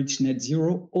want to reach net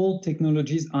zero, all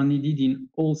technologies are needed in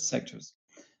all sectors.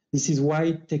 This is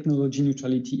why technology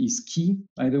neutrality is key,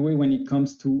 by the way, when it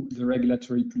comes to the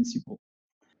regulatory principle.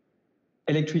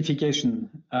 Electrification.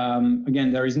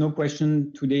 Again, there is no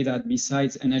question today that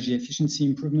besides energy efficiency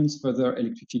improvements, further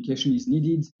electrification is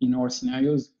needed. In our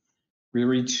scenarios, we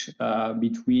reach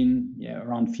between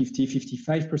around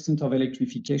 50–55% of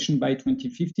electrification by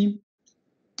 2050.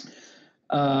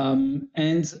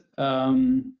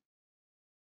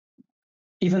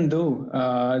 Even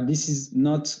though this is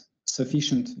not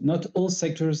sufficient, not all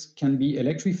sectors can be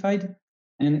electrified.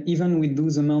 And even with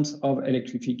those amounts of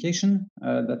electrification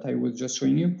that I was just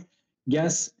showing you,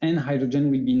 gas and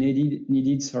hydrogen will be needed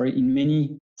in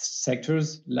many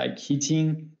sectors like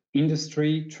heating,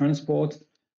 industry, transport,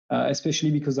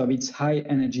 especially because of its high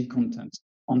energy content.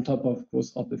 On top, of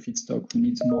course, of the feedstock, who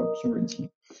needs more purity.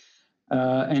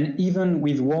 And even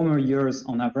with warmer years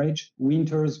on average,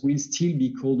 winters will still be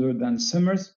colder than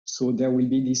summers. So there will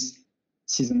be this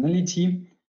seasonality.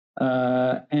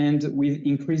 And with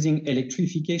increasing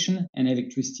electrification and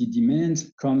electricity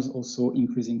demand comes also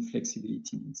increasing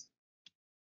flexibility needs.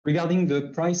 Regarding the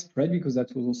price spread, because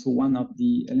that was also one of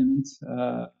the elements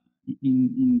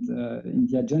in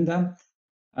the agenda,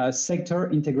 sector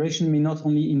integration may not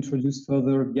only introduce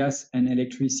further gas and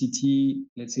electricity,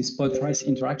 let's say spot price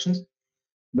interactions,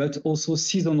 but also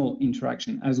seasonal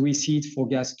interaction, as we see it for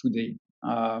gas today.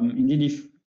 Indeed, if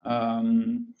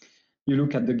you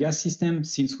look at the gas system,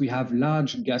 since we have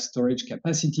large gas storage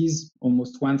capacities,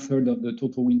 almost 1/3 of the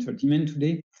total winter demand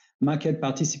today, market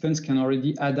participants can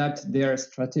already adapt their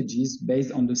strategies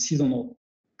based on the seasonal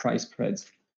price spreads.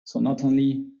 So not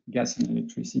only gas and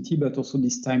electricity, but also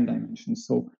this time dimension.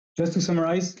 So just to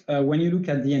summarize, when you look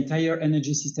at the entire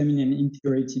energy system in an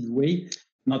integrated way,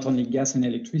 not only gas and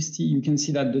electricity, you can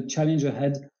see that the challenge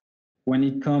ahead when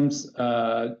it comes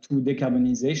to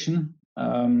decarbonization,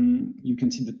 you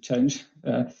can see the challenge,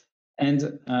 and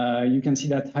you can see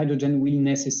that hydrogen will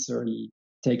necessarily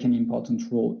take an important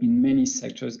role in many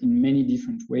sectors in many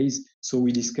different ways. So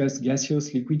we discussed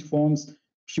gaseous, liquid forms,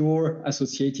 pure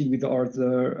associated with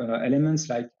other elements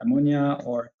like ammonia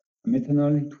or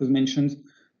methanol, it was mentioned.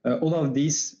 All of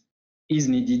this is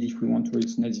needed if we want to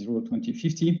reach net zero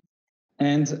 2050.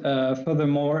 And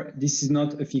furthermore, this is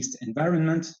not a fixed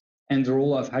environment, and the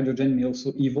role of hydrogen may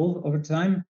also evolve over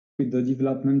time with the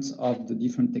development of the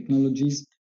different technologies.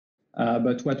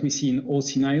 But what we see in all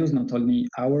scenarios, not only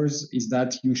ours, is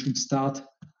that you should start,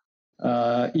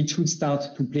 it should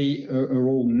start to play a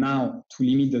role now to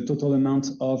limit the total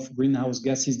amount of greenhouse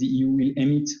gases the EU will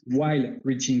emit while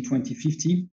reaching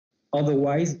 2050.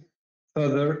 Otherwise,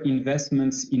 further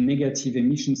investments in negative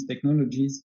emissions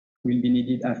technologies will be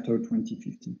needed after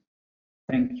 2050.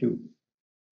 Thank you.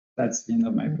 That's the end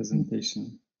of my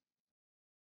presentation.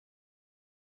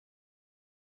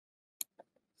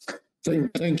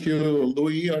 Thank you,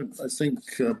 Louis. I think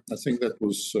that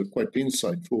was quite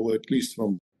insightful, at least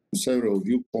from several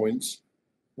viewpoints.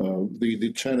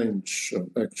 The challenge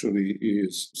actually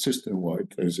is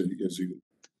system-wide, as you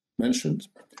mentioned.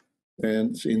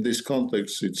 And in this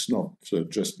context, it's not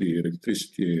just the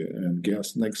electricity and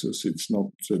gas nexus. It's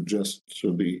not just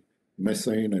the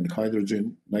methane and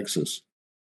hydrogen nexus.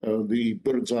 The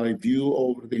bird's eye view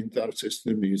over the entire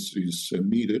system is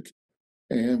needed.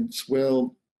 And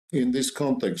well, in this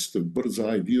context, the bird's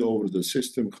eye view over the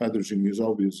system, hydrogen is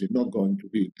obviously not going to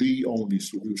be the only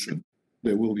solution.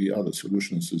 There will be other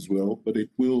solutions as well, but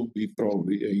it will be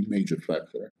probably a major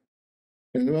factor.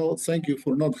 And well, thank you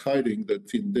for not hiding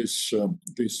that in this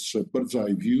bird's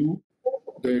eye view,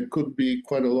 there could be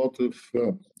quite a lot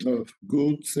of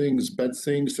good things, bad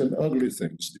things, and ugly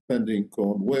things, depending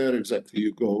on where exactly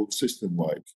you go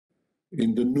system-wide.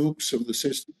 In the nukes of the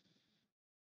system.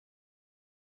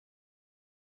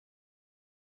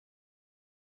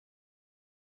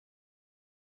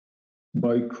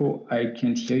 Boyko, I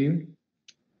can't hear you.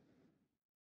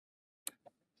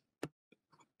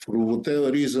 For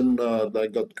whatever reason, I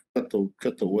got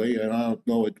cut away, and I don't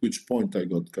know at which point I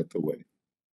got cut away.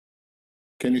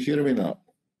 Can you hear me now?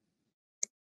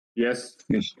 Yes.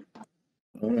 Yes.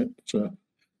 All right.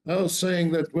 I was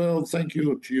saying that, well, thank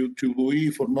you to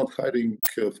Louis for not hiding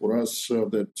for us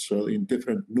that in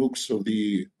different nooks of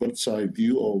the bird's eye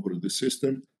view over the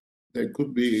system, there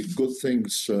could be good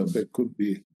things, there could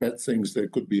be bad things, there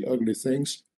could be ugly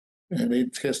things. And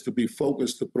it has to be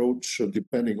focused approach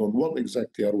depending on what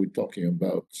exactly are we talking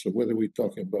about. So whether we're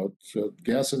talking about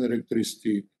gas and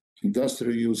electricity,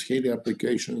 industrial use, heat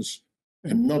applications,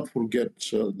 and not forget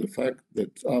the fact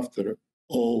that after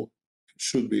all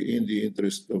should be in the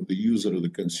interest of the user, of the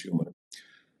consumer.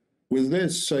 With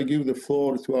this, I give the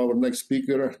floor to our next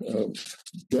speaker,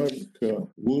 Doug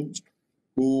Wood,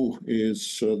 who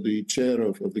is the chair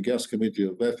of the Gas Committee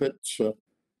of EFET.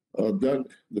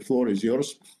 Doug, the floor is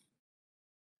yours.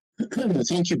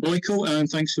 Thank you, Boyko, and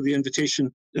thanks for the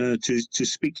invitation to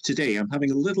speak today. I'm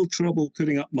having a little trouble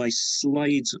putting up my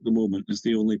slides at the moment is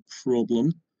the only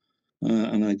problem.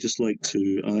 And I'd just like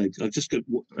to, I've just got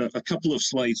a couple of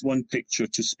slides, one picture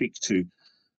to speak to.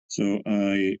 So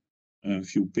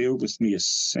if you'll bear with me a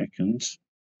second.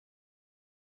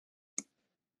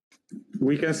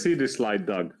 We can see the slide,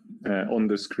 Doug, on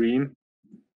the screen,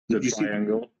 the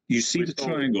triangle. You see the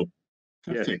triangle?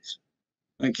 Perfect. Yes.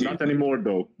 Thank you. Not anymore,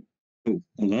 though. Oh,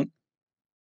 hold on.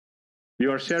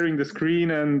 You are sharing the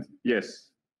screen, and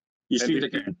yes. You see it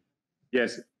again?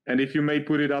 Yes, and if you may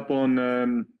put it up on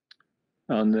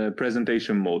the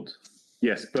presentation mode.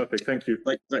 Yes, perfect. Thank you.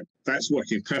 That's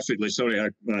working perfectly. Sorry,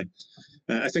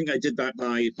 I think I did that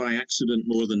by accident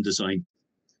more than design.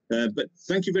 But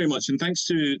thank you very much, and thanks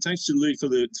to Louis for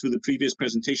the previous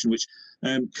presentation, which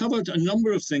covered a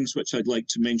number of things which I'd like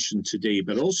to mention today,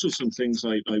 but also some things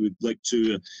I would like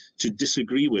to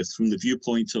disagree with from the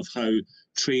viewpoint of how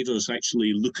traders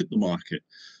actually look at the market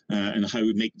and how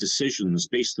we make decisions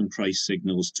based on price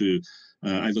signals to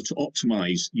either to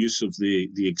optimize use of the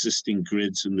existing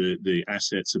grids and the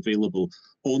assets available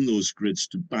on those grids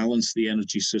to balance the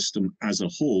energy system as a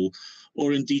whole,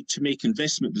 or indeed to make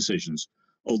investment decisions.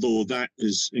 Although that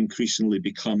is increasingly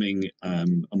becoming a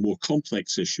more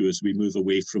complex issue as we move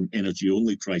away from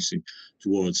energy-only pricing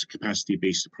towards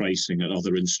capacity-based pricing and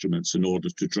other instruments in order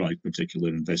to drive particular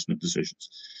investment decisions.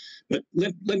 But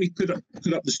let me put up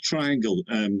this triangle,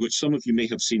 which some of you may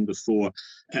have seen before,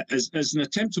 as an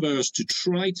attempt of ours to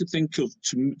try to think of,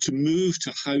 to move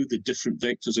to how the different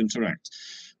vectors interact.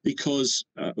 Because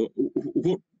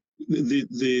what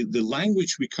the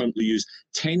language we currently use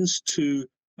tends to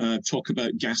talk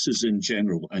about gases in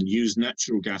general and use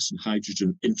natural gas and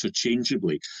hydrogen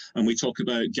interchangeably. And we talk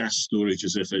about gas storage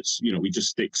as if it's, we just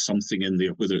stick something in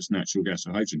there, whether it's natural gas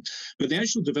or hydrogen. But the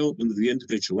actual development of the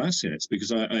individual assets,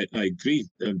 because I agree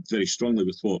very strongly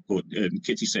with what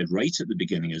Kitti said right at the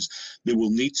beginning, is there will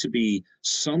need to be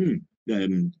some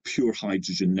pure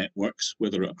hydrogen networks,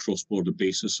 whether at a cross-border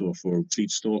basis or for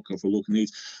feedstock or for local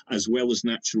needs, as well as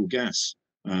natural gas.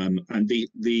 And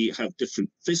they have different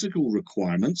physical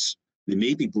requirements. They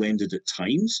may be blended at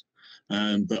times,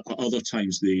 but at other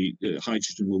times the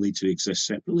hydrogen will need to exist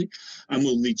separately, and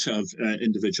we'll need to have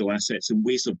individual assets and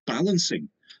ways of balancing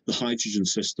the hydrogen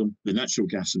system, the natural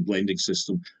gas and blending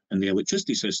system, and the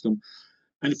electricity system.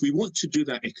 And if we want to do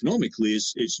that economically,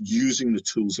 it's using the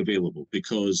tools available,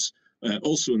 because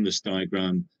also in this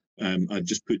diagram, I've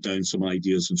just put down some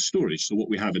ideas on storage. So what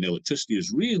we have in electricity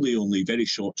is really only very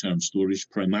short-term storage,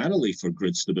 primarily for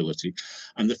grid stability.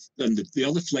 And the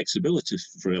other flexibility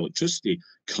for electricity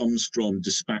comes from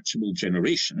dispatchable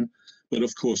generation. But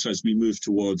of course, as we move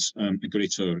towards a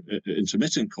greater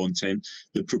intermittent content,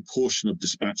 the proportion of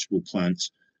dispatchable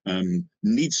plants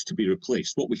needs to be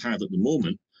replaced. What we have at the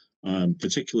moment,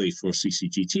 particularly for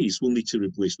CCGTs, will need to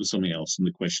replace with something else. And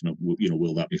the question of,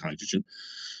 will that be hydrogen?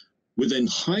 Within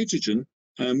hydrogen,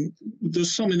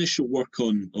 there's some initial work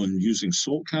on using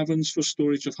salt caverns for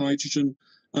storage of hydrogen,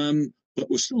 but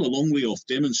we're still a long way off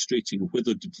demonstrating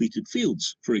whether depleted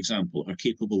fields, for example, are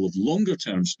capable of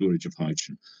longer-term storage of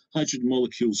hydrogen. Hydrogen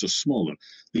molecules are smaller.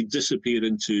 They disappear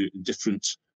into different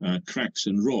cracks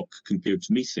in rock compared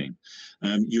to methane.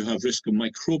 You have risk of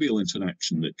microbial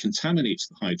interaction that contaminates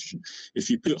the hydrogen. If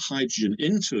you put hydrogen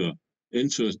into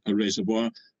a reservoir,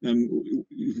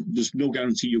 there's no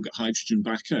guarantee you'll get hydrogen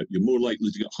back out. You're more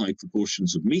likely to get high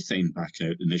proportions of methane back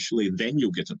out initially, and then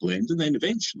you'll get a blend, and then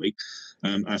eventually,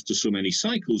 after so many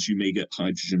cycles, you may get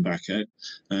hydrogen back out,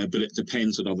 but it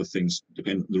depends on other things,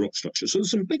 depending on the rock structure. So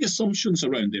there's some big assumptions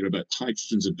around there about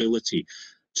hydrogen's ability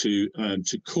to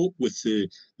cope with the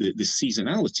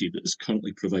seasonality that is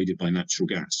currently provided by natural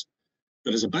gas.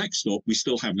 But as a backstop, we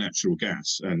still have natural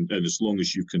gas, and as long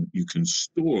as you can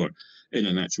store in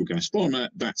a natural gas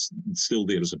format, that's still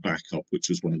there as a backup, which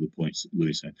was one of the points that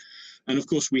Louis said. And of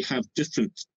course, we have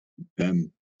different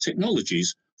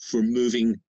technologies for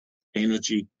moving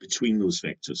energy between those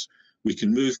vectors. We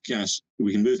can move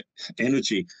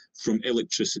energy from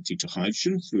electricity to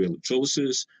hydrogen through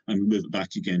electrolysis, and move it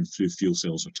back again through fuel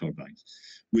cells or turbines.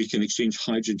 We can exchange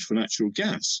hydrogen for natural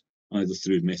gas, either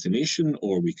through methanation,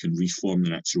 or we can reform the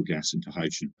natural gas into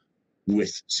hydrogen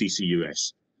with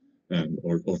CCUS,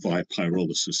 or via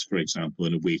pyrolysis, for example,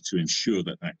 in a way to ensure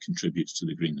that that contributes to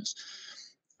the greenness.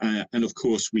 And of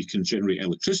course, we can generate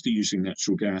electricity using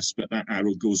natural gas, but that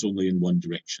arrow goes only in one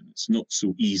direction. It's not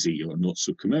so easy or not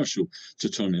so commercial to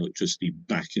turn electricity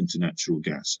back into natural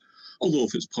gas. Although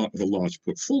if it's part of a large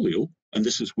portfolio, and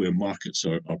this is where markets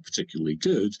are particularly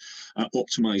good at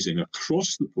optimizing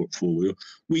across the portfolio,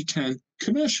 we can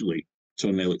commercially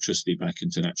turn electricity back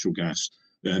into natural gas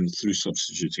through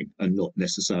substituting, and not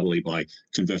necessarily by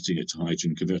converting it to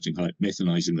hydrogen,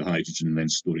 methanizing the hydrogen and then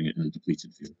storing it in a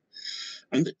depleted field.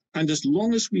 And as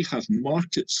long as we have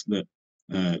markets that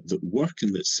work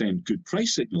and that send good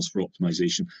price signals for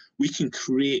optimization, we can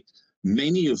create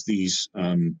many of these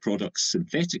products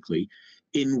synthetically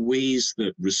in ways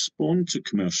that respond to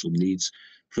commercial needs,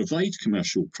 provide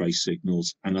commercial price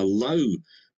signals, and allow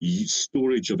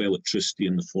storage of electricity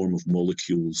in the form of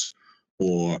molecules,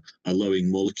 or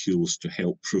allowing molecules to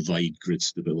help provide grid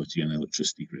stability and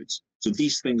electricity grids. So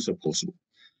these things are possible.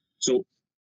 So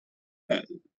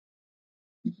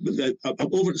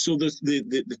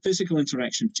the physical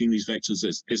interaction between these vectors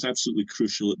is absolutely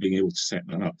crucial at being able to set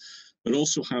that up, but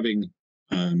also having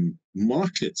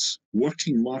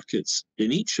working markets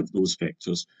in each of those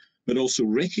vectors, but also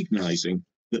recognizing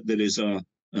that there is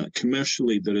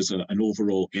commercially there is an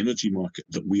overall energy market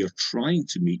that we are trying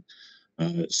to meet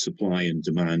supply and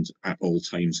demand at all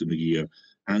times in the year,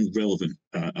 and relevant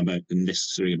the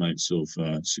necessary amounts of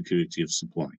security of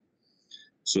supply.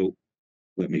 So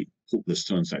let me hope this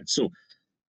turns out. So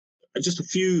just a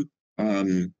few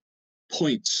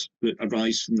points that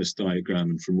arise from this diagram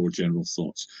and from more general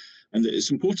thoughts. And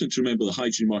it's important to remember the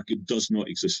hydrogen market does not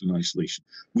exist in isolation.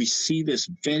 We see this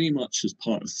very much as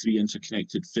part of three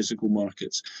interconnected physical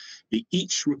markets. They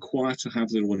each require to have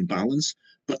their own balance,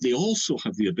 but they also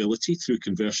have the ability, through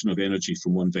conversion of energy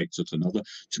from one vector to another,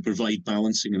 to provide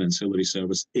balancing and ancillary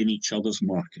service in each other's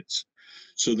markets.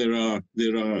 So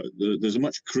there's a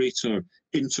much greater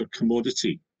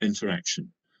inter-commodity interaction,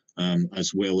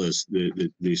 as well as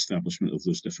the establishment of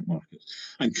those different markets.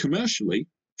 And commercially,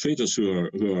 traders who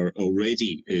are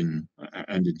already in,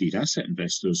 and indeed asset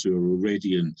investors who are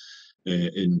already in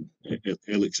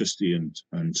electricity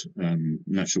and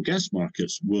natural gas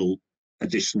markets, will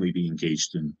additionally be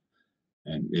engaged in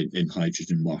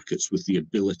hydrogen markets, with the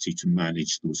ability to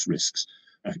manage those risks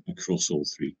across all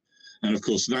three. And of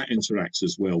course, that interacts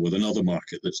as well with another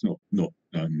market that's not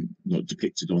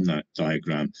depicted on that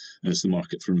diagram, and it's the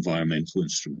market for environmental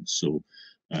instruments. So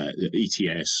the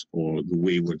ETS, or the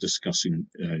way we're discussing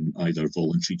either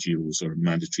voluntary GEOs or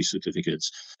mandatory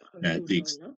certificates,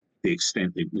 the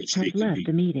extent with which they can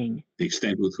be, the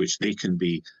extent with which they can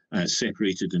be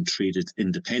separated and traded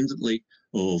independently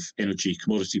of energy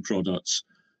commodity products,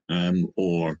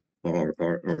 or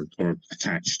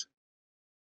attached,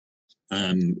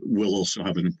 will also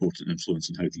have an important influence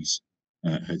on how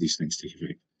these things take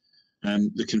effect.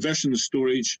 The conversion of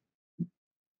storage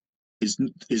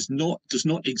does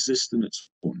not exist in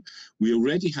its own. We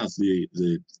already have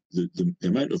the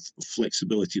amount of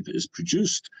flexibility that is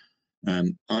produced,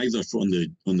 either on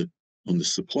the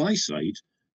supply side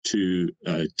to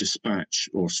dispatch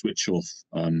or switch off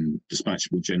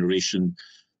dispatchable generation,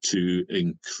 to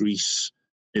increase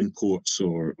imports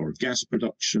or gas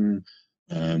production,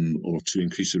 or to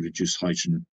increase or reduce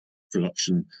hydrogen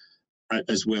production,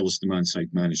 as well as demand side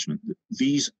management.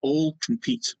 These all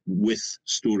compete with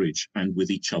storage and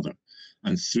with each other.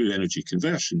 And through energy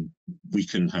conversion, we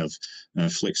can have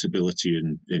flexibility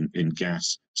in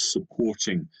gas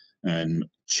supporting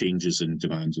changes in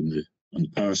demand on the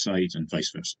power side and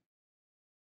vice versa.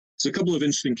 So a couple of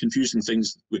interesting, confusing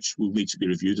things which will need to be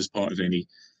reviewed as part of any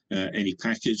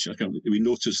package. We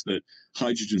noticed that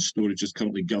hydrogen storage is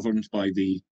currently governed by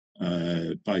the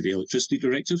electricity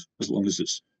directive, as long as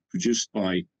it's produced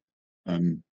by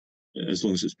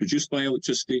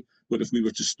electricity. But if we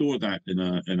were to store that in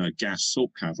a gas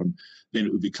salt cavern, then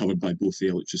it would be covered by both the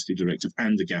electricity directive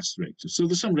and the gas directive. So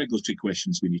there's some regulatory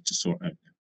questions we need to sort out.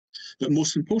 But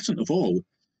most important of all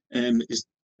is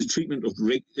the treatment of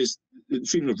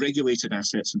regulated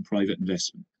assets and private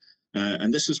investment.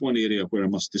 And this is one area where I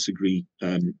must disagree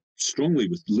strongly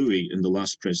with Louis in the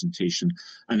last presentation,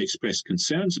 and express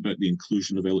concerns about the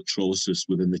inclusion of electrolysis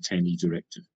within the 10E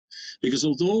directive. Because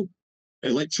although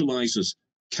electrolyzers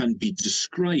can be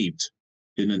described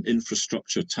in an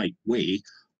infrastructure type way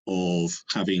of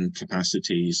having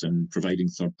capacities and providing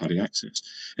third-party access,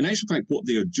 in actual fact, what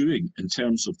they are doing in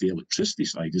terms of the electricity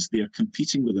side is they are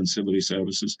competing with ancillary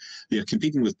services. They are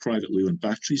competing with privately owned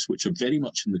batteries, which are very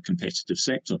much in the competitive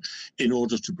sector, in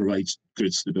order to provide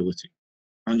grid stability.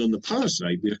 And on the power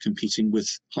side, they are competing with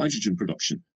hydrogen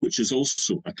production, which is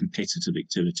also a competitive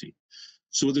activity.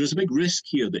 So there is a big risk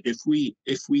here that if we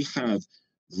have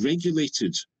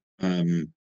regulated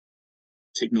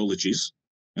technologies,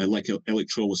 like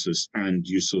electrolysis and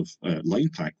use of line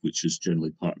pack, which is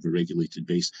generally part of a regulated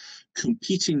base,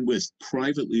 competing with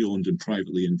privately owned and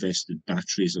privately invested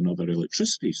batteries and other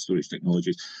electricity storage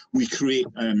technologies, we create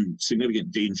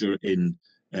significant danger in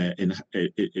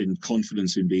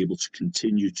confidence in being able to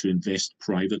continue to invest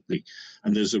privately.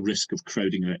 And there's a risk of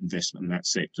crowding out investment in that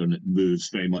sector, and it moves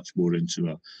very much more into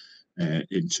a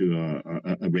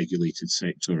regulated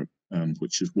sector,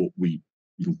 which is what we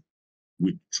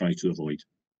would try to avoid.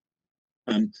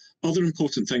 Other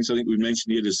important things I think we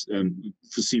mentioned here is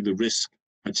foresee the risk,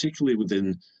 particularly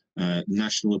within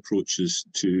national approaches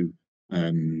to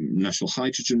national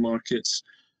hydrogen markets,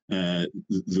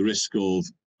 the risk of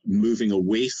moving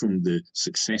away from the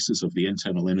successes of the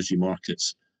internal energy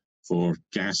markets for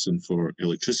gas and for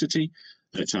electricity,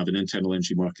 to have an internal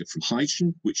energy market for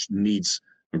hydrogen, which needs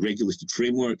a regulated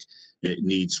framework. It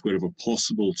needs, wherever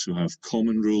possible, to have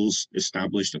common rules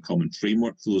established, a common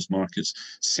framework for those markets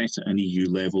set at an EU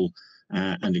level,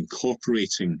 and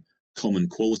incorporating common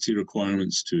quality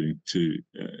requirements to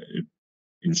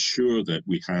ensure that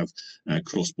we have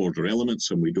cross-border elements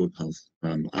and we don't have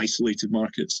isolated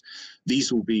markets.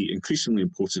 These will be increasingly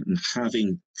important in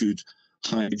having good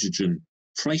hydrogen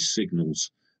price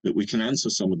signals, that we can answer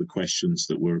some of the questions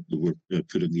that were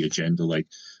put in the agenda, like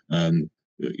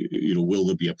will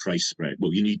there be a price spread?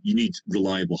 Well, you need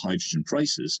reliable hydrogen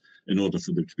prices in order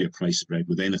for there to be a price spread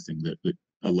with anything that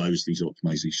allows these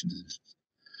optimizations.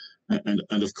 And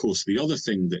of course, the other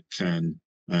thing that can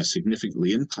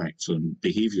significantly impact on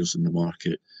behaviours in the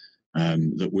market,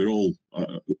 that we're all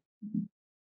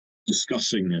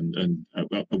discussing and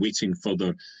awaiting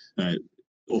further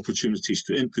opportunities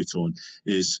to input on,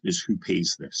 is who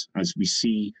pays this. As we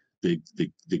see the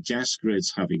gas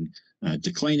grids having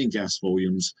declining gas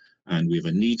volumes, and we have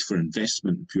a need for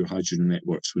investment in pure hydrogen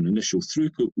networks when initial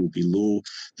throughput will be low,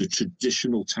 the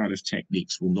traditional tariff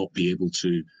techniques will not be able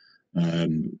to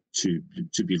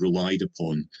be relied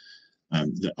upon.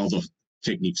 That other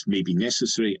techniques may be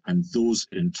necessary, and those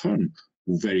in turn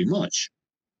will very much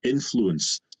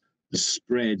influence the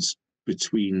spreads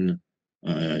between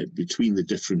the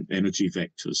different energy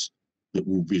vectors that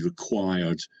will be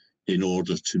required in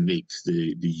order to make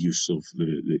the use of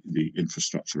the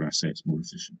infrastructure assets more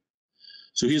efficient.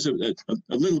 So here's a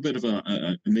little bit of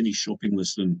a mini shopping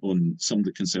list on some of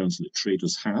the concerns that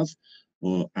traders have,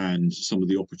 and some of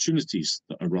the opportunities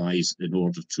that arise in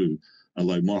order to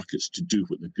allow markets to do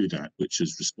what they're good at, which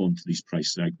is respond to these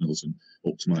price signals and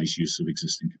optimize use of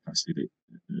existing capacity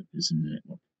that is in the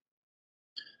network.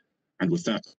 And with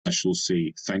that, I shall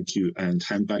say thank you and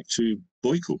hand back to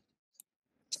Boyko.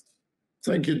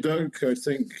 Thank you, Doug. I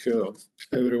think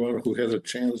everyone who had a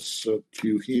chance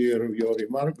to hear your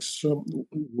remarks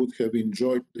would have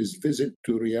enjoyed this visit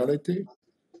to reality.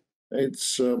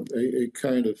 It's a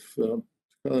kind of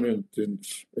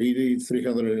 180,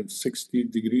 360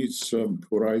 degrees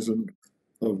horizon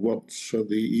of what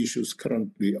the issues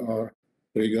currently are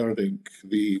regarding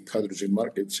the hydrogen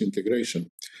markets integration.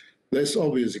 There's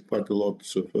obviously quite a lot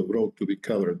of road to be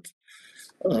covered.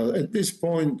 At this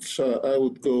point, I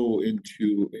would go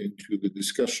into the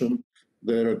discussion.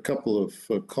 There are a couple of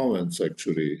comments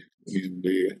actually in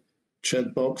the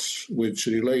chat box which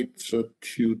relate to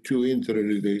two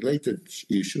interrelated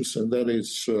issues, and that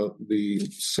is the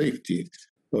safety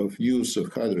of use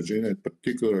of hydrogen, in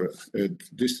particular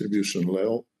at distribution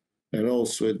level and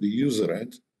also at the user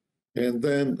end. And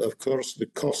then, of course, the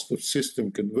cost of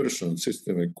system conversion,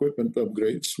 system equipment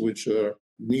upgrades, which are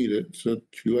needed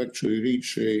to actually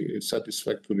reach a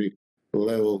satisfactory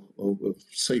level of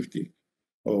safety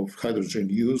of hydrogen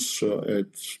use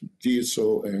at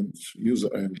DSO and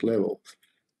user end level.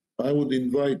 I would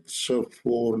invite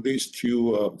for these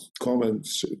two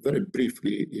comments very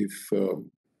briefly if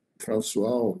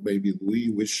François or maybe Louis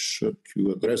wish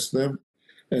to address them.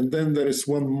 And then there is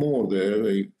one more there,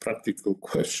 a practical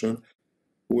question,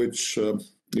 which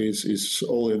is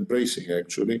all-embracing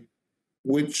actually.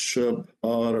 Which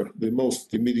are the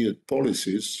most immediate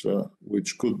policies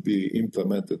which could be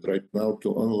implemented right now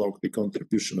to unlock the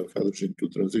contribution of hydrogen to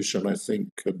transition? I think,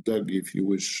 Doug, if you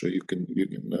wish, you can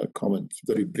comment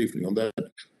very briefly on that.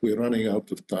 We're running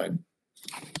out of time.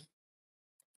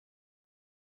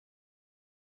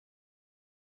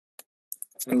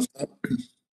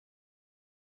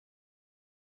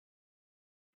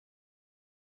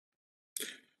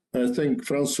 I think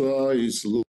François is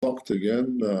locked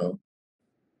again.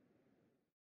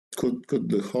 Could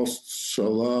the hosts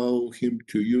allow him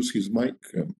to use his mic?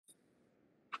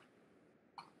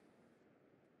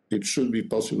 It should be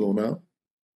possible now.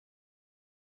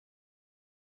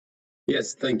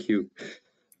 Yes, thank you.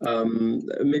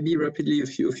 Maybe rapidly a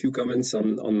few comments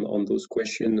on those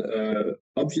questions.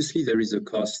 Obviously, there is a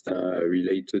cost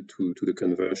related to the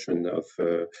conversion of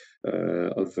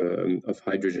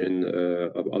hydrogen,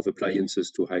 of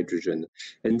appliances to hydrogen,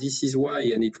 and this is why,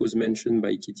 and it was mentioned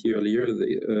by Kitti earlier,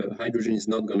 the hydrogen is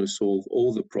not going to solve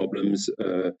all the problems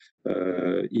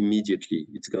immediately.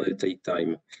 It's going to take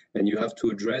time, and you have to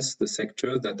address the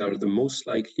sector that are the most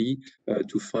likely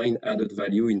to find added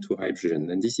value into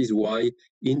hydrogen, and this is why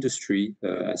industry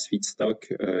as feedstock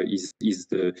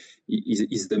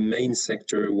is the main sector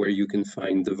where you can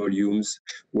find the volumes,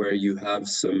 where you have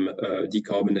some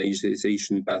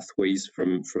decarbonization pathways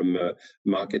from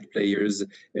market players,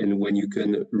 and when you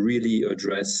can really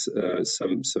address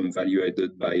some value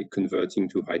added by converting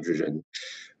to hydrogen.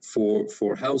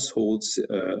 For households,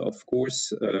 of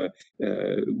course,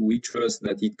 we trust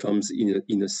that it comes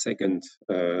in a second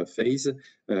phase,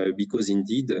 because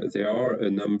indeed there are a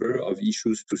number of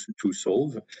issues to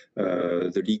solve: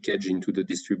 the leakage into the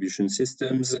distribution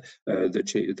systems,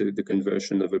 the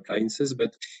conversion of appliances,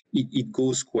 but it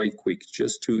goes quite quick.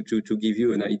 Just to give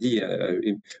you an idea,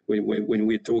 when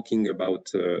we're talking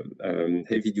about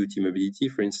heavy-duty mobility,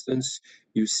 for instance,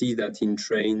 you see that in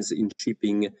trains, in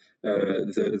shipping,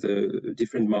 the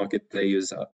different market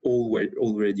players are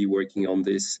already working on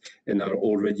this and are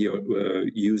already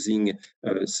using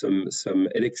some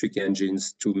electric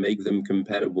engines to make them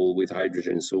compatible with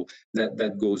hydrogen. So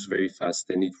that goes very fast,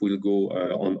 and it will go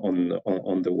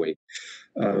on the way.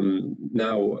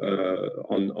 Now,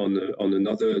 on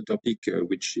another topic,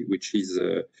 which is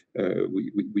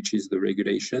the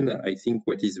regulation, I think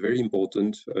what is very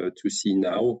important to see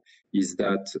now is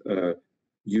that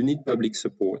you need public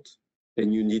support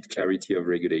and you need clarity of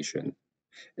regulation.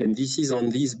 And this is on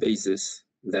this basis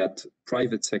that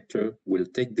private sector will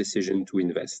take decision to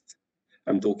invest.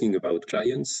 I'm talking about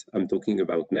clients, I'm talking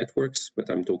about networks, but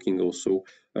I'm talking also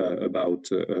about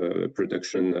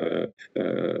production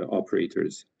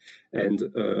operators.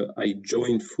 And I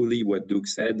join fully what Doug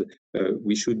said.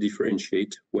 We should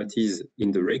differentiate what is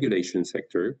in the regulation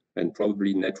sector, and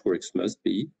probably networks must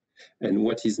be, and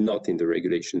what is not in the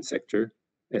regulation sector,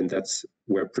 and that's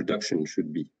where production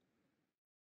should be.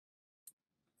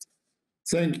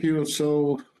 Thank you.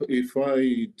 So if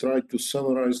I try to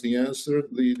summarize the answer,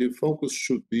 the focus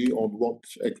should be on what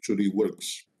actually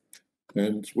works.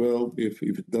 And well, if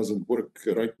it doesn't work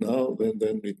right now,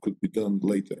 then it could be done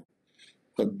later.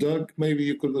 But Doug, maybe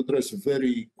you could address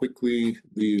very quickly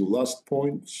the last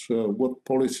point. What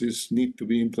policies need to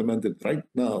be implemented right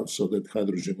now so that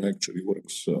hydrogen actually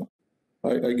works?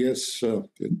 I guess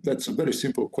that's a very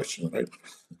simple question, right?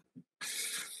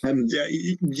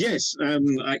 Yes, I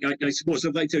suppose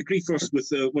I'd like to agree first with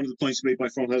one of the points made by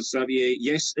François-Xavier.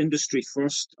 Yes, industry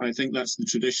first. I think that's the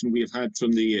tradition we have had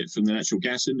from the natural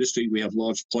gas industry. We have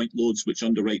large point loads which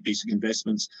underwrite basic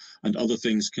investments, and other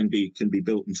things can be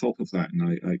built on top of that,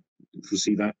 and I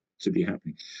foresee that to be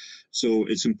happening. So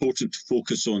it's important to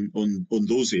focus on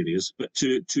those areas, but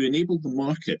to enable the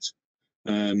market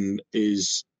and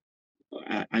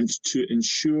to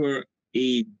ensure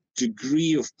a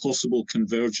degree of possible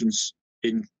convergence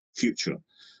in future.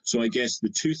 So I guess the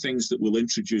two things that will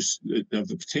have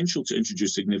the potential to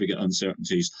introduce significant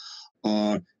uncertainties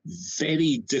are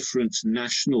very different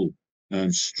national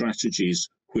strategies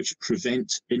which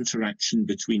prevent interaction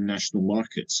between national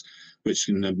markets, which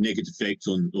can have negative effect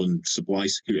on supply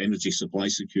security, energy supply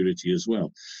security as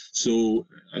well. So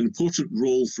an important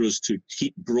role for us to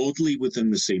keep broadly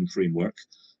within the same framework,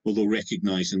 although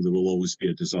recognising there will always be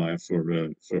a desire for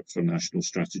national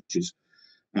strategies.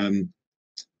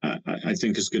 I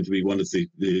think it's going to be one of the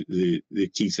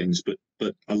key things,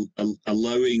 but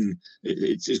allowing,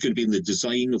 it's going to be in the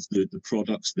design of the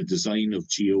products, the design of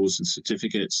GOs and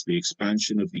certificates, the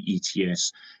expansion of the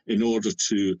ETS, in order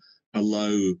to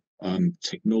allow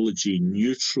technology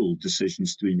neutral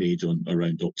decisions to be made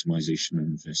around optimization and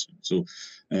investment. So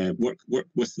work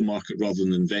with the market rather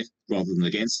than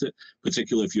against it,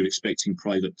 particularly if you're expecting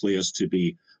private players to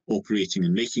be operating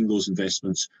and making those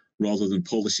investments, rather than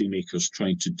policymakers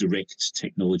trying to direct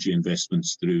technology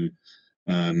investments through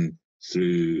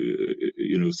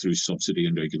subsidy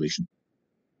and regulation.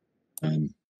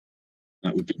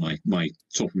 That would be my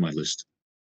top of my list.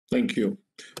 Thank you.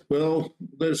 Well,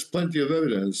 there's plenty of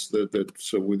evidence that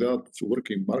without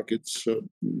working markets,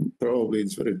 probably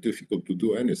it's very difficult to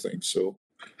do anything. So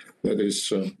that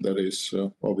is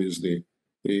obviously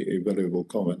a valuable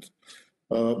comment.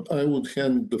 I would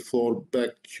hand the floor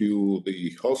back to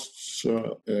the hosts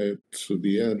to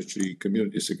the Energy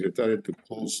Community Secretariat to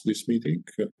close this meeting.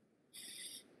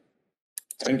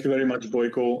 Thank you very much,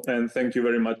 Boyko, and thank you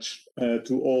very much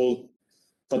to all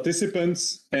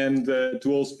participants and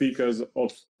to all speakers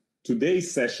of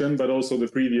today's session, but also the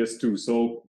previous two.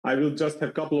 So I will just have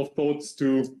a couple of thoughts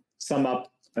to sum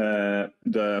up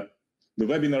the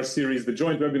webinar series, the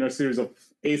joint webinar series of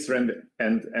ACER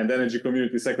and Energy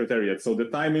Community Secretariat. So the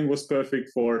timing was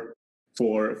perfect for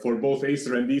both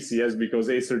ACER and ECS, because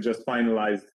ACER just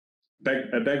finalized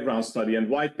a background study and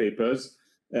white papers,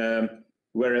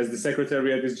 whereas the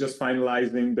Secretariat is just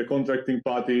finalizing the contracting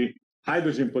party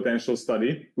hydrogen potential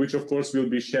study, which of course will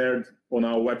be shared on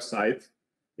our website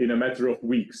in a matter of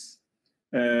weeks.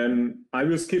 I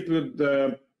will skip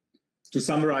to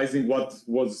summarizing what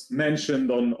was mentioned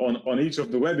on each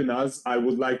of the webinars. I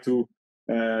would like to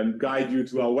guide you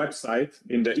to our website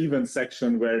in the event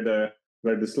section where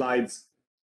the slides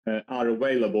are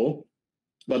available.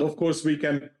 But of course we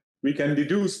can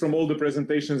deduce from all the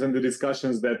presentations and the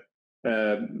discussions that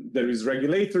there is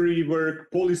regulatory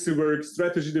work, policy work,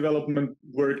 strategy development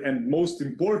work, and most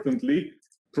importantly,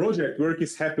 project work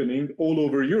is happening all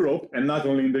over Europe, and not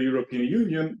only in the European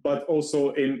Union, but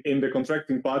also in the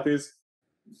contracting parties,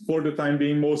 for the time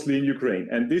being mostly in Ukraine.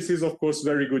 And this is, of course,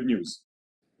 very good news.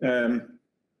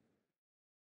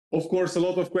 Of course, a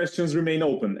lot of questions remain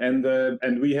open,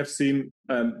 and we have seen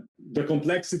the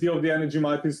complexity of the energy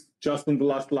markets just on the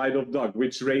last slide of Doug,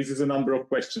 which raises a number of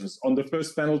questions. On the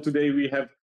first panel today, we have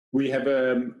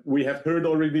heard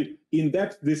already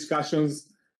in-depth discussions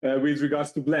with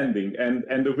regards to blending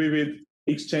and the vivid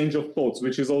exchange of thoughts,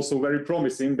 which is also very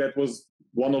promising. That was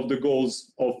one of the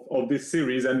goals of this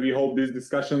series, and we hope these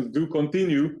discussions do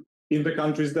continue in the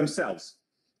countries themselves,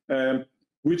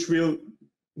 which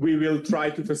we will try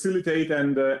to facilitate,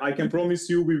 and I can promise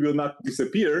you we will not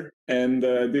disappear, and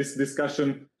this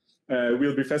discussion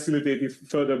will be facilitated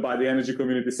further by the Energy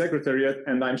Community Secretariat,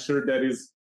 and I'm sure that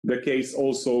is the case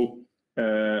also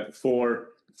for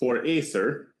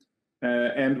ACER.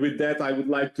 And with that, I would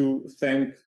like to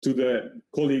thank to the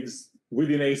colleagues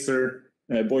within ACER,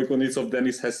 Boyko Nitsov,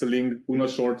 Dennis Hesseling, Una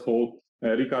Shorthall,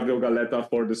 Ricardo Galletta,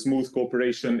 for the smooth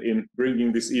cooperation in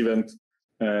bringing this event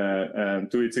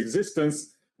to its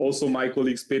existence. Also my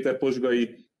colleagues Peter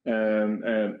Pozsgai,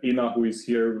 Ina, who is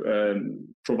here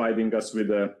providing us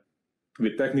with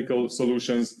technical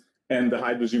solutions, and the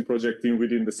hydrogen project team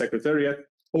within the Secretariat.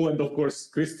 Oh, and of course,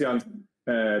 Christian,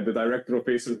 the director of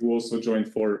ACER, who also joined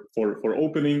for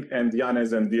opening, and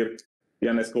Janez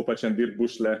Kopac and Dirk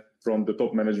Buschle from the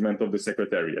top management of the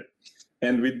Secretariat.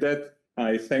 And with that,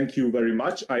 I thank you very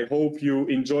much. I hope you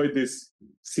enjoyed this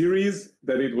series,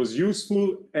 that it was useful,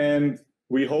 and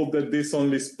we hope that this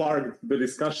only sparked the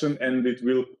discussion and it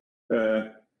will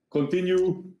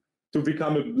continue to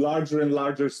become a larger and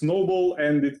larger snowball,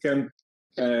 and it can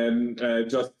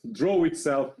just draw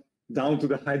itself down to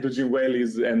the hydrogen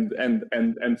valleys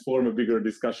and form a bigger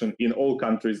discussion in all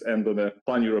countries and on a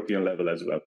pan-European level as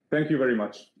well. Thank you very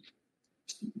much.